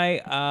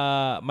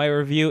 My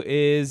review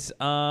is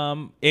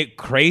it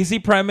crazy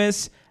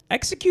premise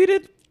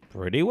executed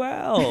pretty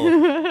well.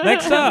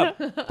 Next up,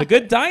 The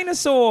Good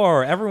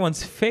Dinosaur,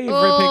 everyone's favorite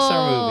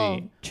Pixar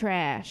movie.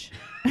 Trash.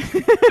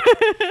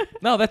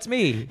 No, that's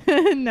me.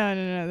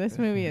 No. This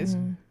movie is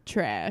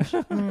trash.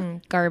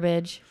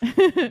 Garbage.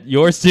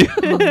 Yours too.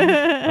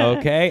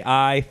 Okay,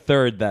 I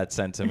third that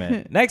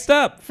sentiment. Next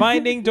up,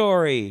 Finding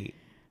Dory.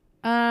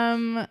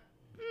 I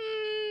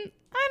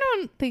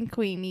don't think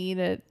we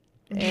needed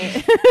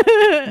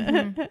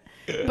it.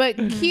 But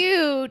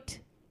cute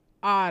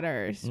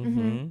otters.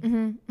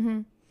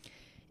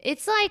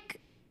 It's like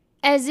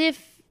as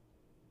if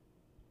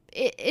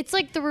it's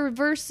like the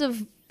reverse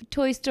of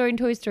Toy Story and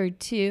Toy Story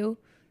 2.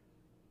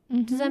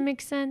 Does that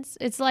make sense?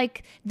 It's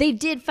like they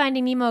did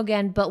Finding Nemo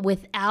again, but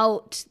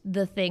without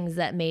the things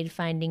that made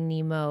Finding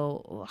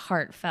Nemo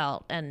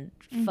heartfelt and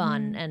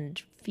fun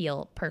and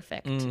feel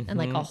perfect and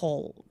like a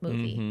whole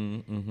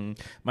movie.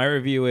 My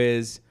review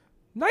is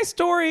nice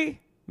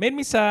story, made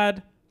me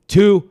sad.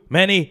 Too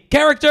many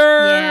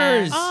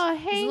characters. Oh,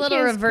 Hank a little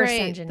is reverse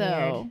great, engineered.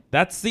 though.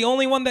 That's the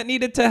only one that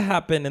needed to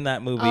happen in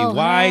that movie. Oh,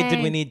 Why did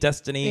we Hank. need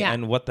Destiny? Yeah.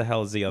 And what the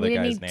hell is the other We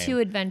didn't guy's need name? two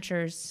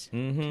adventures.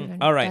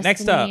 All right,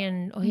 next Destiny up,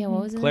 And, oh yeah,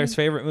 what was it? Claire's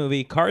favorite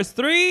movie, Cars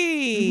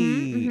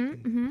 3.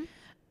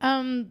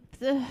 I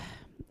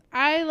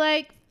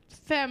like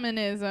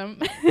feminism.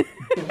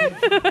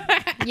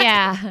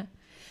 Yeah.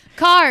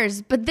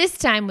 Cars, but this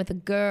time with a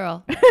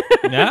girl.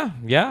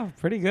 Yeah,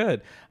 pretty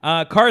good.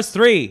 Cars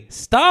 3,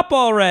 Stop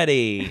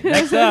Already.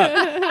 Next up,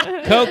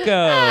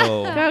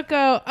 Coco.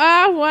 Coco,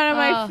 one of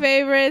my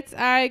favorites.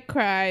 I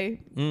cry.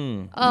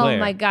 Oh Claire.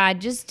 my God.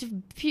 Just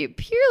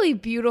purely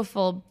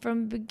beautiful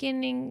from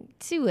beginning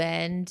to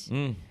end.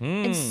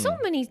 And so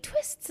many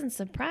twists and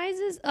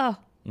surprises. Oh,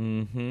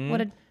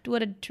 what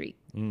a treat.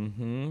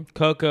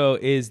 Coco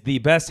is the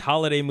best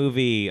holiday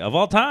movie of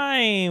all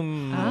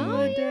time.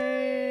 Oh, yeah.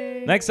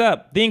 Next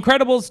up, The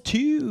Incredibles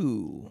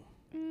 2.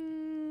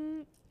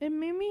 It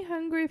made me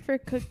hungry for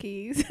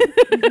cookies.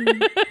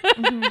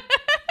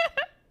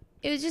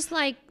 It was just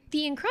like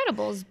The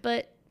Incredibles,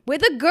 but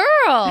with a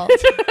girl.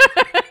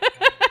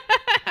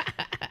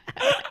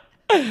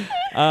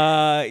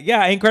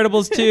 Yeah,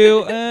 Incredibles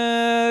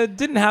 2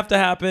 didn't have to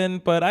happen,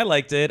 but I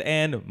liked it.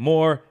 And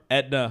more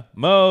Edna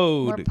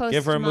Mode. More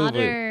Give her a movie.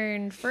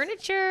 postmodern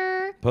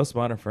furniture.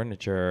 Postmodern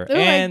furniture. Ooh, I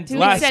And do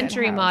last, like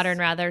Century house. modern,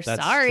 rather.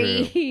 That's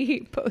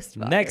Sorry.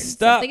 Postmodern.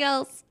 Next up. Something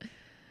else.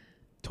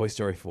 Toy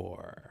Story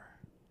 4.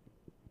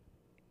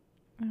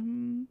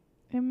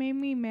 It made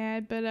me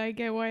mad, but I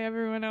get why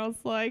everyone else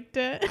liked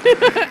it.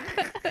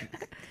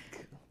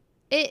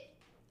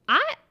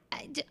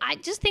 I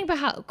just think about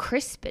how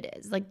crisp it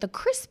is, like the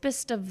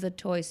crispest of the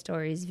Toy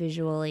Stories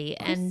visually,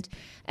 and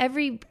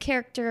every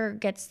character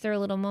gets their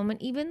little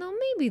moment, even though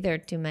maybe there are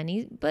too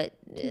many, but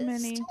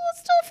it's still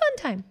a fun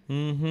time.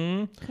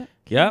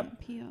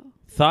 Yep.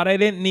 Thought I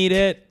didn't need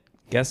it.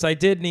 Guess I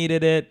did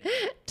needed it.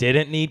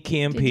 Didn't need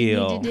Key and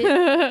Peele. We did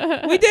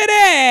it!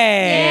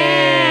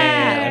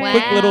 Yeah, A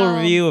quick little wow.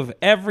 review of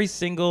every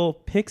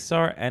single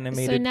Pixar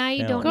animated So now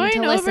you film. don't need to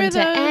Going over listen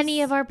to those-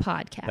 any of our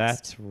podcasts.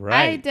 That's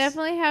right. I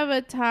definitely have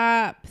a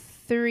top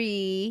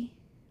 3,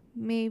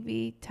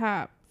 maybe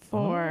top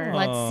 4. Oh.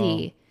 Let's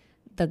see.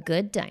 The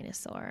Good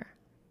Dinosaur,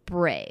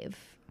 Brave,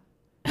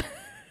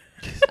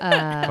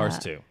 Cars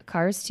 2.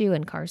 Cars 2,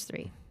 and Cars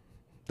 3.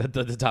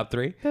 The top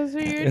three. Those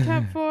are your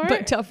top 4.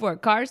 But top 4: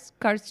 Cars,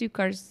 Cars 2,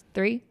 Cars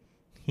 3.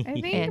 I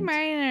think And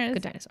mine Good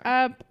is Dinosaur.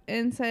 Up,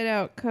 Inside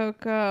Out,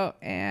 Coco,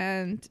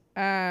 and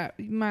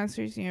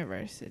Monsters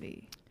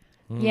University.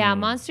 Yeah, Hmm.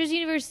 Monsters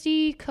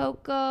University,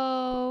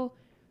 Coco,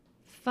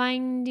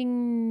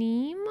 Finding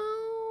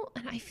Nemo,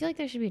 and I feel like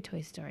there should be a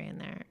Toy Story in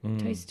there.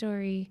 Toy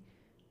Story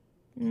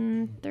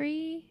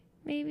 3,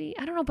 maybe.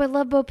 I don't know, but I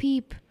love Bo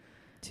Peep.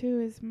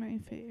 2 is my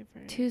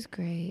favorite. 2's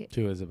great.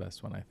 2 is the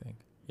best one, I think.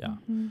 Yeah.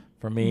 Mm-hmm.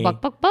 For me,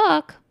 Buck, Buck,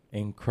 Buck.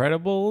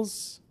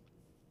 Incredibles.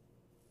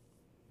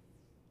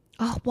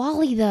 Oh,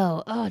 Wally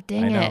though. Oh,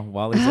 dang I know it.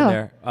 Wally's in Oh.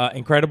 there.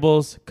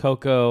 Incredibles,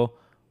 Coco,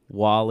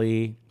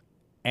 Wally,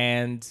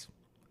 and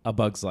A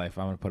Bug's Life.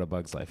 I'm gonna put A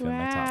Bug's Life in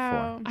my top 4.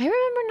 Wow. I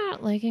remember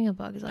not liking A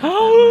Bug's Life that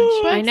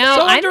much. I know.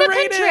 so I'm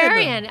underrated. the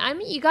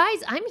contrarian. You guys.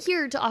 I'm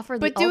here to offer the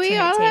But do we alternate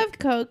all take. have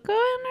Coco in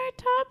our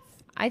top?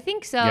 I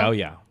think so. Oh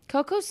yeah,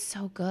 Coco's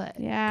so good.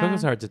 Yeah.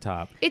 Coco's hard to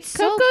top. It's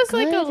so Coco's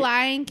good. like a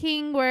Lion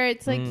King where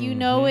it's like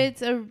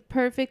it's a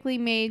perfectly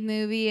made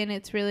movie and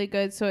it's really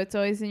good, so it's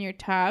always in your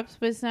tops,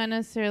 but it's not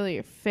necessarily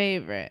your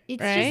favorite,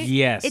 It's right?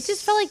 Yes. It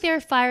just felt like they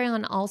were firing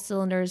on all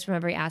cylinders from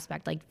every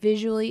aspect. Like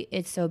visually,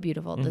 it's so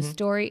beautiful. The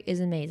story is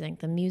amazing.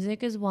 The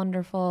music is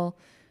wonderful.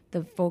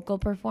 The vocal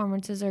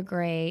performances are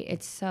great.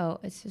 It's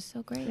just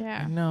so great.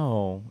 Yeah.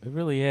 No, it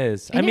really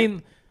is. And I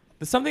mean,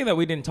 something that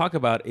we didn't talk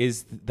about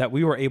is that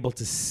we were able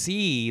to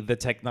see the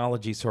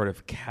technology sort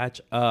of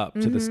catch up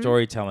to the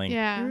storytelling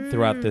Yeah.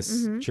 throughout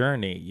this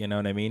journey. You know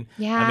what I mean?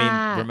 I Yeah.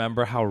 mean,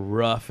 remember how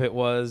rough it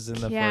was in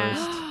the first?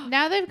 Yeah.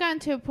 Now they've gotten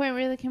to a point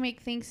where they can make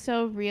things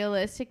so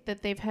realistic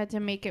that they've had to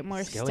make it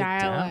more Scale it down,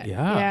 stylized.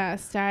 yeah.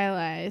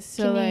 Stylized.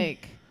 So Can you-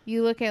 like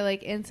you look at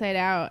like Inside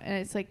Out and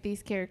it's like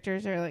these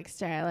characters are like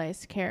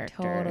stylized characters.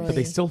 Totally. But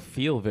they still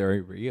feel very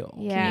real.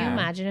 Yeah. Can you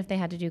imagine if they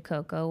had to do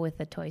Coco with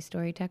the Toy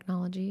Story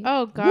technology?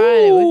 Oh god,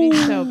 it would be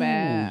so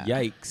bad.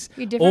 Yikes.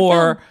 Be a different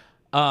Or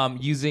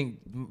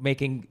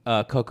making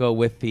Coco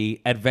with the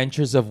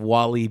Adventures of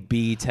Wally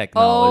B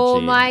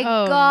technology. Oh my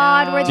Oh,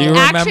 God! no. Where Do the you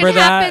action remember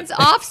that? happens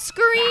off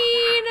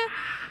screen.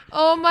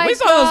 Oh my God! We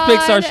saw those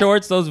Pixar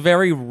shorts, those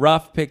very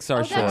rough Pixar Oh,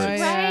 that's shorts. right.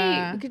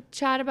 Yeah. We could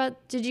chat about.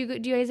 Do you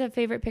guys have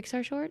favorite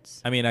Pixar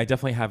shorts? I mean, I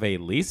definitely have a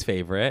least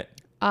favorite.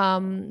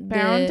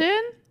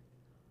 Boundin'?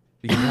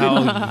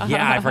 Oh,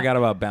 yeah, I forgot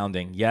about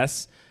Bounding.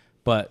 Yes,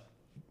 but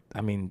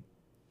I mean,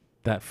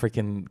 that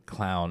freaking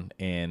clown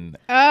in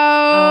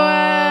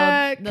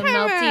Oh, the come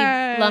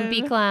melty, on.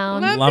 lumpy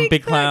clown. Lumpy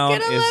Clown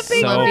Get a is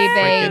Lumpy so Lumpy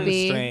freaking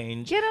baby.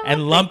 strange. Get a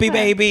And Lumpy Lumpy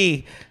Clown.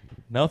 Baby.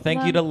 No,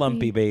 thank you to Lumpy.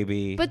 Lumpy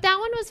Baby. But that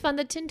one was fun.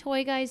 The Tin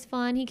Toy Guy's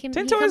fun. He Tin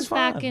comes Toy is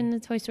back fun. in the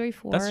Toy Story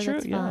 4. That's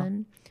true, yeah.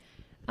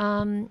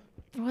 fun.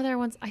 What other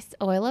ones? I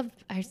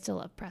still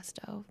love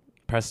Presto.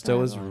 Presto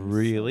was That one's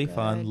really so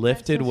fun. good.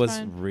 Lifted Presto's was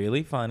fun.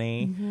 really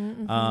funny.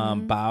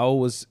 Bao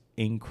was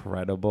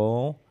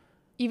incredible.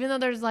 Even though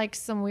there's like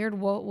some weird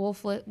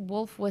wolf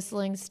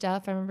whistling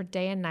stuff, I remember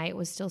Day and Night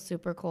was still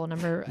super cool. I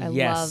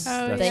Yes,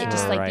 love that's that,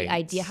 just like right. the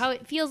idea, how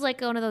it feels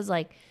like one of those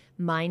like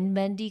mind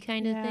bendy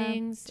kind of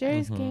things.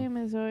 Jerry's Game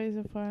is always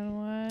a fun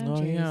one. Oh,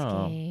 Jerry's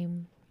yeah.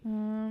 Game.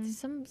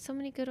 There's so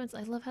many good ones.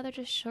 I love how they're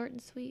just short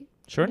and sweet.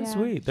 Short and Yeah,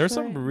 sweet. There's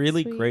short some and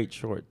really sweet. great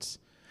shorts.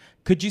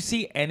 Could you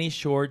see any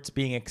shorts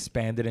being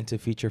expanded into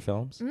feature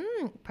films?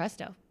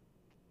 Presto.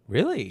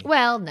 Really?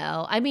 Well,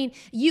 no. I mean,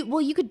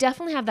 you could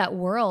definitely have that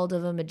world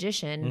of a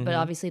magician, but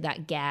obviously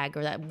that gag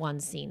or that one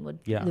scene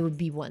would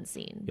be one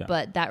scene. Yeah.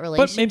 But that But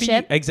maybe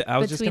relationship I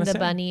was just between gonna the say.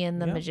 bunny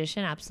and the Yeah.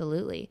 magician,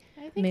 absolutely.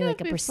 I think Maybe it like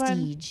would a be fun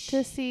prestige.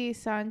 to see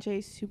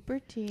Sanjay's super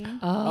team.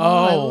 Oh,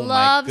 I Oh, my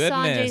love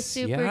Sanjay's goodness.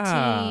 super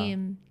Yeah.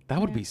 team.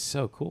 That would be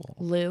so cool.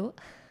 Lou.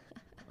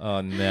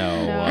 Oh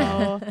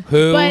no. No.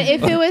 Who? But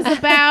if it was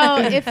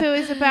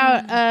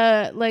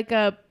about like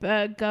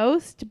a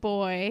ghost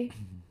boy,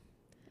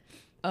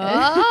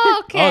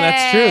 Oh, okay. Oh,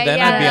 that's true. Then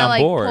I'd be that, on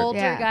like, board.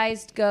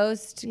 Poltergeist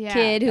ghost Yeah.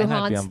 kid who Then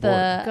I'd be haunts on board.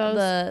 the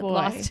Ghost boy.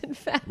 lost and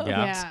found.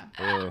 Yeah.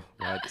 Ugh,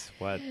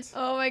 what?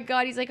 Oh my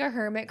God, he's like a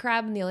hermit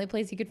crab, and the only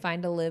place he could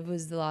find to live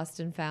was the lost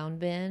and found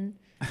bin.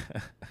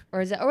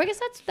 Or is that? Or I guess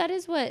that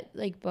is what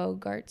like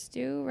Bogarts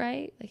do,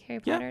 right? Like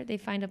Harry Yeah. Potter, they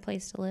find a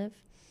place to live.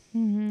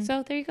 Mm-hmm.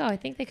 So there you go. I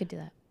think they could do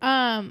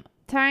that.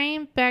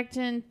 tying back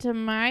into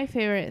my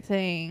favorite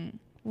thing,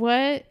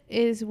 what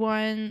is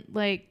one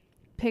like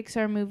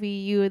Pixar movie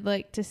you would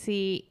like to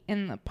see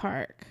in the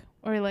park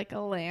or like a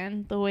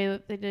land, the way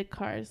that they did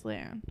Cars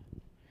Land?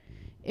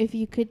 If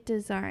you could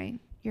design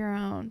your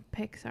own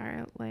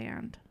Pixar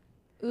land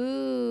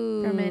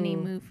Ooh, from any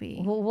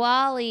movie.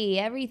 Wally,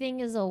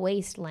 everything is a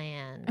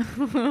wasteland.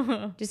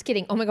 Just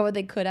kidding. Oh my God,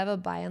 they could have a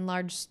by and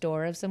large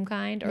store of some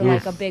kind, or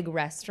like a big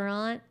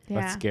restaurant.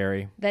 That's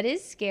scary. That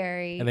is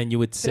scary. And then you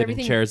would sit in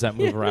everything- chairs that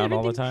move around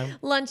all the time.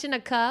 Lunch in a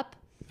cup.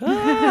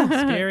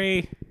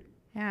 Scary.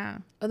 Yeah.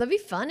 Oh, that'd be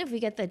fun if we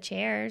get the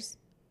chairs.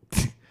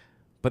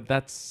 But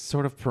that's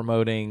sort of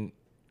promoting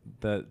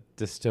the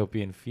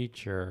dystopian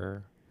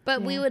future.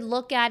 But we would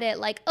look at it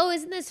like, oh,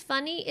 isn't this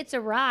funny? It's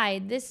a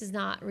ride. This is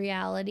not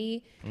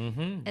reality.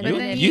 Mm-hmm. And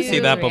then You see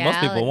that, but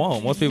most reality- people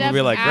won't. Most people will Step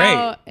be like,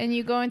 out and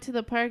you go into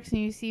the parks and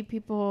you see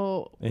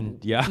people great.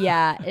 And yeah.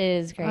 Yeah, it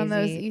is crazy. on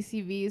those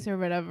ECVs or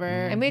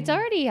whatever. I mean, it's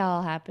already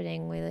all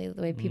happening. The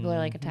way people are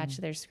like attached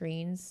to their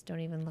screens,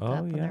 don't even look Oh,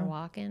 up when yeah. they're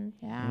walking.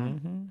 Yeah.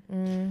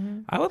 Mm-hmm.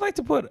 I would like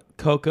to put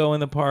Coco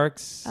in the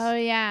parks. Oh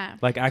yeah.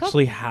 Like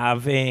actually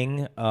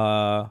having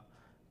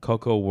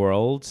Coco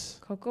World.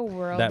 Coco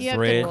World. That You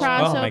bridge. have to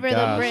cross Oh my over the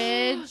gosh.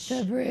 bridge.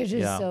 The bridge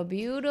is Yeah. so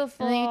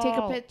beautiful. And then you take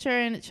a picture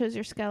and it shows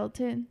your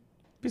skeleton.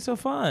 Be so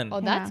fun.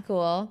 Oh, that's Yeah.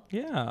 cool.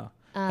 Yeah.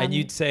 And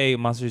you'd say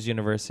Monsters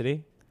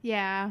University.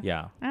 Yeah.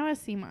 Yeah. I want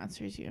to see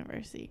Monsters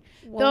University.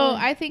 Well, Though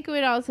I think it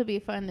would also be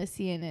fun to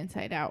see an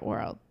Inside Out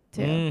world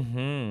too.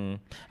 Mm-hmm.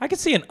 I could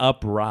see an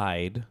up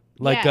ride,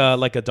 Yes.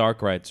 like a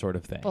dark ride sort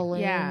of thing,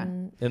 balloon. Yeah.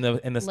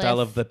 in the style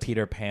of Lift. the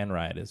Peter Pan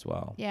ride as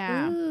well.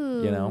 Yeah.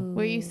 Ooh. You know?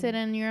 Where you sit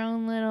in your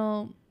own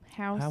little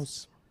house.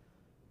 House.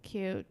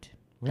 Cute.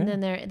 And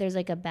then there's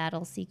like a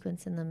battle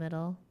sequence in the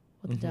middle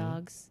with the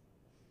dogs.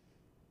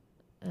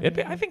 I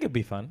think it'd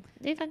be fun.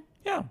 They're fun.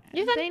 Yeah.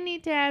 They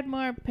need to add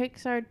more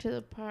Pixar to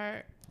the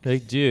park. They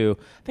do.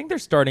 I think they're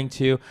starting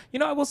to. You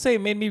know, I will say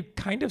it made me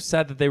kind of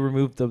sad that they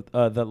removed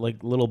the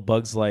like little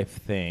Bugs Life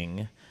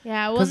thing.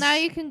 Yeah, well 'Cause- now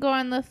you can go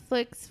on the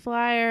Flix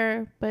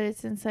flyer, but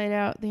it's Inside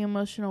Out, the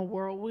emotional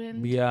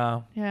whirlwind.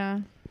 Yeah.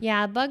 Yeah.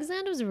 Yeah, Bugs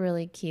Land was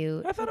really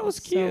cute. I thought it was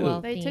So cute.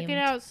 well They took it themed.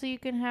 out so you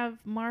can have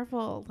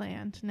Marvel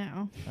Land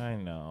now. I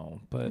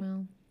know, but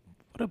Well,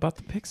 what about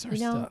the Pixar you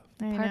know, stuff?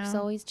 I park's know.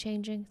 always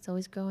changing. It's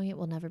always growing. It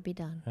will never be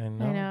done. I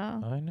know.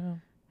 know. I know.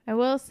 I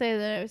will say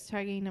that I was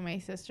talking to my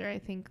sister. I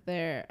think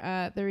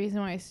the reason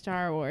why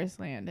Star Wars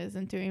Land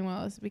isn't doing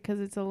well is because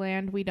it's a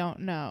land we don't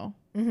know.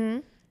 Mm-hmm.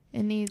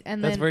 It needs,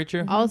 and That's then very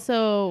true.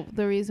 also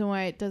the reason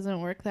why it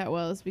doesn't work that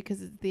well is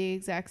because it's the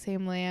exact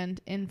same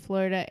land in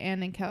Florida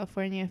and in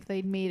California. If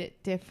they'd made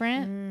it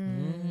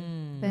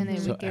different, then it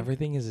So would give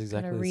everything is Got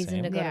exactly a the reason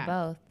same. to go Yeah. to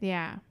both.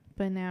 yeah.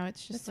 But now it's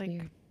just That's like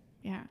weird.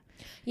 yeah.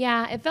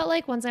 Yeah, it felt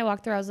like once I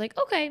walked through, I was like,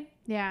 okay.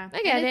 Yeah,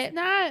 I get And it. It's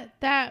not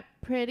that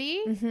pretty.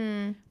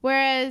 Mm-hmm.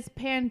 Whereas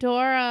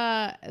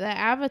Pandora, the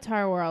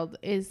Avatar world,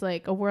 is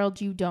like a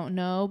world you don't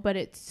know, but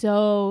it's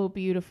so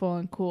beautiful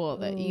and cool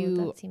that you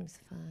that seems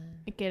fun.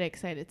 get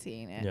excited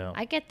seeing it. Yeah.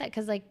 I get that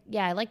because, like,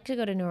 yeah, I like to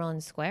go to New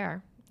Orleans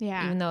Square,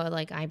 Yeah. even though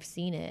like I've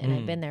seen it and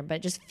I've been there, but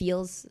it just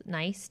feels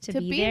nice to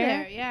be there.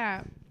 there.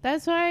 Yeah.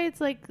 That's why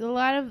it's like a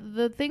lot of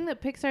the thing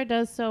that Pixar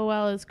does so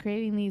well is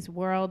creating these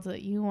worlds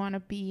that you want to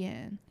be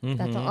in.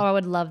 That's Mhm. all. Oh, I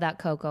would love that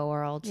Coco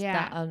world.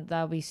 Yeah.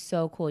 That would be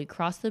so cool. You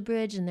cross the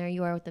bridge and there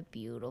you are with the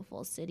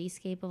beautiful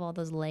cityscape of all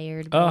those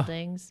layered Ugh.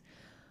 buildings.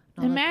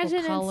 and all the cool Imagine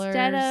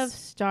instead of colors.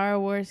 Star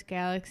Wars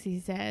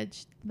Galaxy's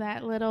Edge,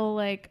 that little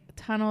like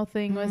tunnel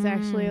thing was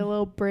actually a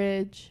little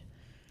bridge.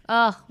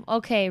 Oh,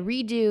 okay.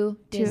 Redo.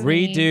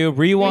 Disney. Redo,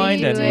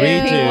 rewind, and Redo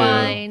it. redo.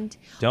 Rewind.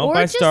 Don't Or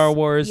buy just- Star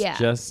Wars. yeah,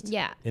 Just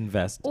yeah.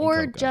 invest. Or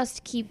in Coco.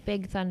 just keep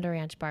Big Thunder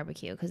Ranch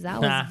Barbecue because that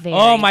was very.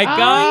 Oh my Oh God!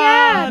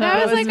 yeah, that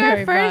That was was like our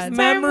very first fun.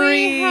 time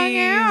Memories. we hung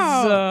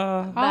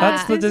out.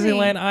 That's the Disney.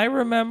 Disneyland I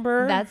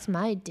remember. That's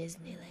my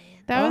Disneyland.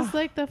 That was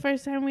like the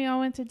first time we all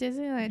went to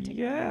Disneyland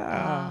together.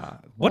 yeah.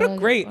 What what a a-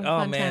 great! what a Oh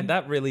fun man, time.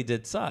 that really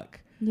did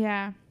suck.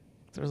 Yeah.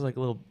 There was like a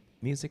little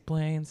music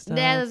playing and stuff.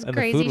 Yeah, those and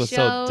crazy the food was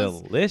shows.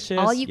 so delicious.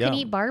 All you can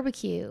Yum. eat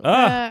barbecue.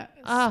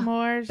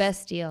 S'mores.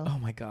 Best deal. Oh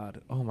my God!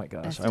 Oh my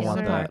gosh! Best I deal want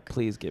in the that. park.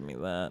 Please give me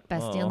that.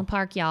 Best deal in Oh. the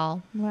park,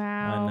 y'all.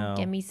 Wow. I know.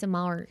 Give me some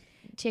more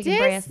chicken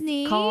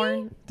Disney? breast,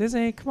 corn,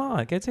 Disney, come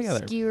on, get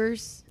together.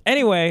 skewers.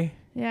 Anyway,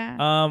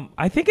 Yeah.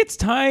 I think it's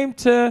time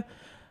to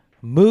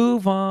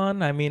move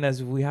on. I mean,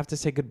 as we have to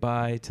say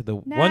goodbye to the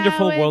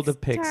wonderful Now world of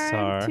it's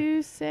Pixar. Time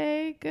to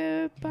say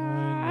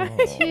goodbye.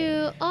 know.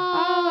 To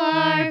all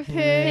our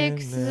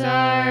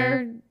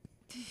Pixar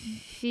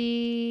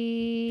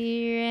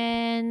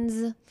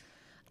friends.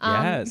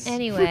 Yes.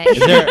 Anyway.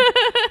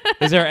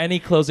 Is there any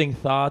closing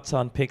thoughts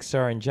on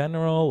Pixar in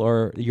general,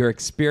 or your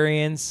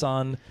experience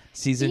on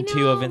season You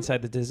 2 of know,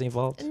 Inside the Disney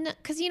Vault?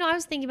 Because, I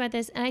was thinking about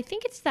this, and I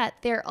think it's that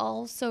they're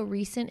all so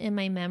recent in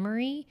my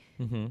memory.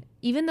 Mm-hmm.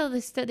 Even though they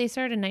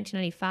started in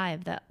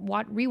 1995, that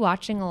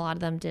rewatching a lot of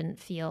them didn't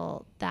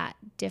feel that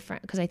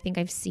different because I think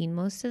I've seen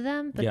most of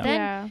them. But Yeah.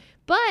 Yeah.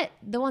 but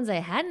the ones I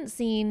hadn't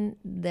seen,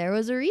 there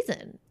was a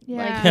reason.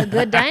 Yeah. Like The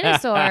Good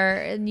Dinosaur,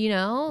 and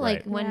like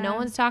Right. when no Yeah.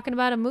 one's talking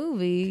about a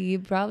movie, you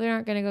probably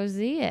aren't going to go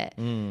see it.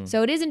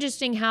 So it is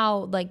interesting how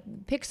like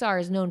Pixar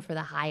is known for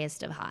the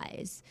highest of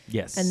highs.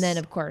 Yes. And then,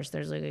 of course,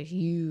 there's like a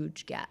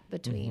huge gap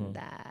between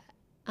that.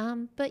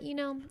 But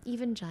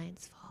even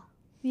giants fall.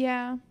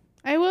 Yeah.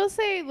 I will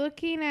say,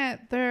 looking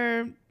at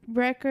their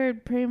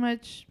record, pretty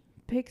much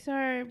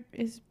Pixar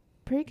is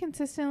pretty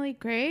consistently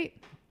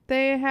great.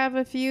 They have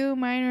a few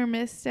minor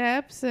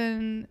missteps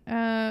and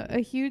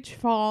a huge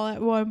fall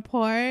at one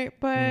point.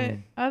 But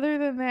other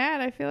than that,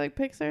 I feel like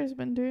Pixar's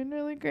been doing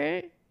really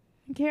great.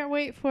 I can't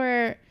wait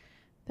for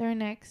their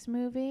next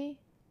movie.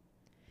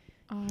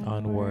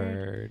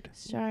 Onward.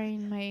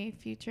 Starring my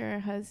future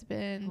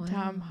husband, Wow.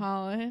 Tom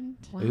Holland.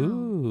 Wow.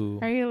 Ooh.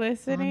 Are you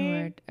listening?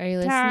 Onward. Are you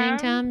listening,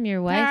 Tom?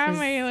 Your wife Tom, is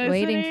are you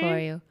waiting listening? for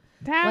you.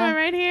 Tom, Well, I'm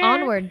right here.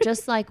 Onward,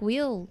 just like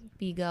we'll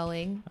be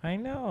going. I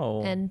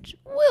know. And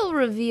we'll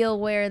reveal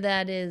where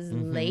that is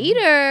later.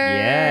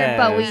 Yes.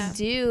 But we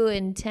do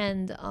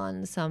intend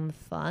on some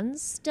fun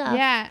stuff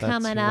Yeah. That's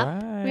coming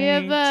up.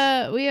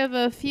 right. We have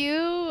a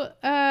few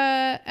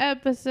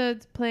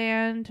episodes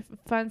planned,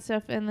 fun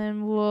stuff, and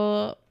then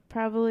we'll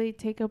probably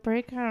take a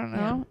break. I don't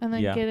know, and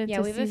then Yeah. get into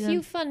Yeah, we have a season.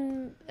 few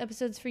fun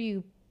episodes for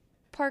you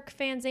park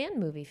fans and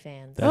movie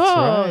fans. That's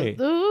right.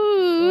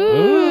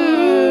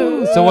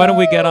 Ooh. So why don't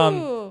we get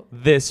on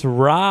this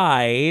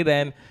ride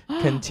and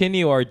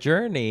continue our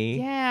journey?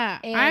 Yeah,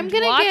 And I'm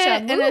gonna watch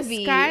get a in a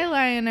movie.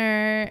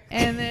 Skyliner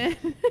and then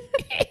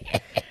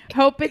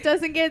hope it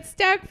doesn't get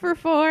stuck for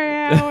 4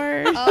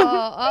 hours.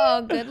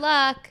 Oh, good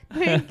luck.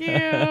 Thank you.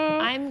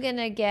 I'm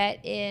gonna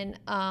get in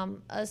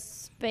a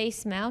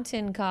space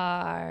mountain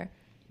car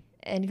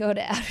and go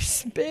to outer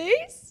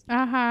space.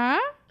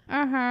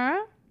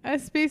 A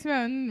Space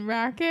Mountain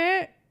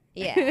rocket.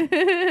 Yeah.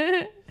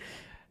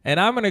 And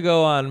I'm going to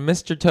go on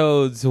Mr.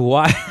 Toad's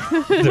Wild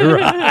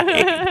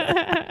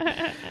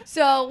Ride.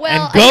 So,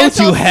 well, And go I guess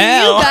to I'll see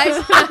hell. you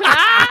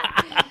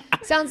guys.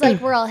 Sounds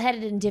like we're all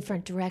headed in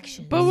different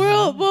directions. But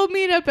we'll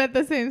meet up at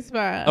the same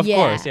spot. Of Yeah.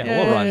 course, yeah. Yeah.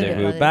 We'll Yeah.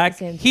 rendezvous Yeah. back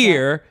Same spot.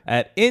 here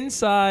at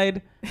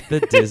Inside the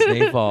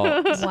Disney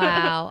Vault.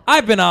 Wow.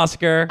 I've been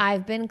Oscar.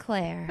 I've been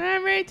Claire.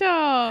 I'm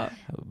Rachel.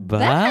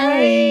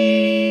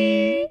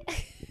 Bye.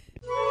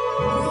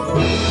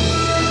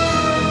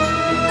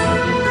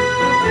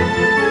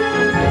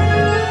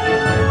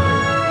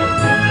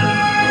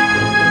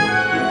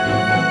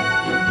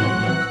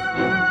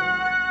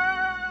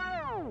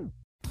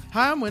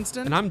 Hi, I'm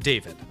Winston, And I'm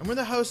David. and we're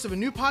the hosts of a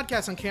new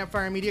podcast on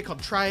Campfire Media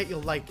called Try It, You'll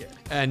Like It.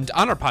 And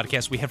on our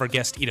podcast, we have our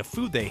guests eat a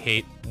food they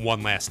hate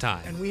one last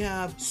time. And we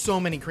have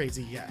so many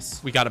crazy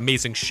guests. We got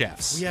amazing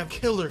chefs, We have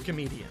killer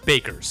comedians,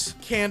 bakers,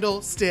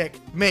 candlestick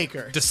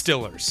makers,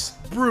 distillers,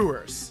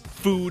 brewers.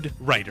 food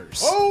writers.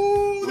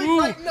 Oh, they're Ooh.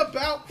 writing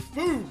about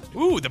food.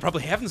 Ooh, they're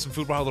probably having some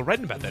food while they're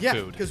writing about that Yeah,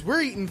 food. because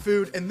we're eating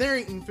food and they're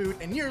eating food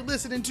and you're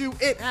listening to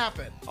It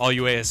Happen. All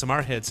you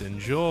ASMR hits,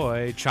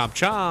 enjoy. Chomp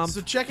chomp.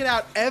 So check it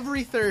out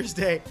every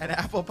Thursday at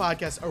Apple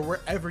Podcasts or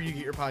wherever you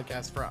get your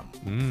podcast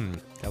from.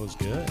 That was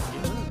good.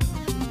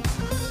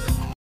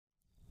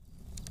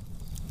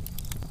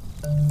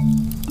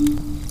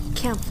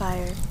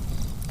 Campfire.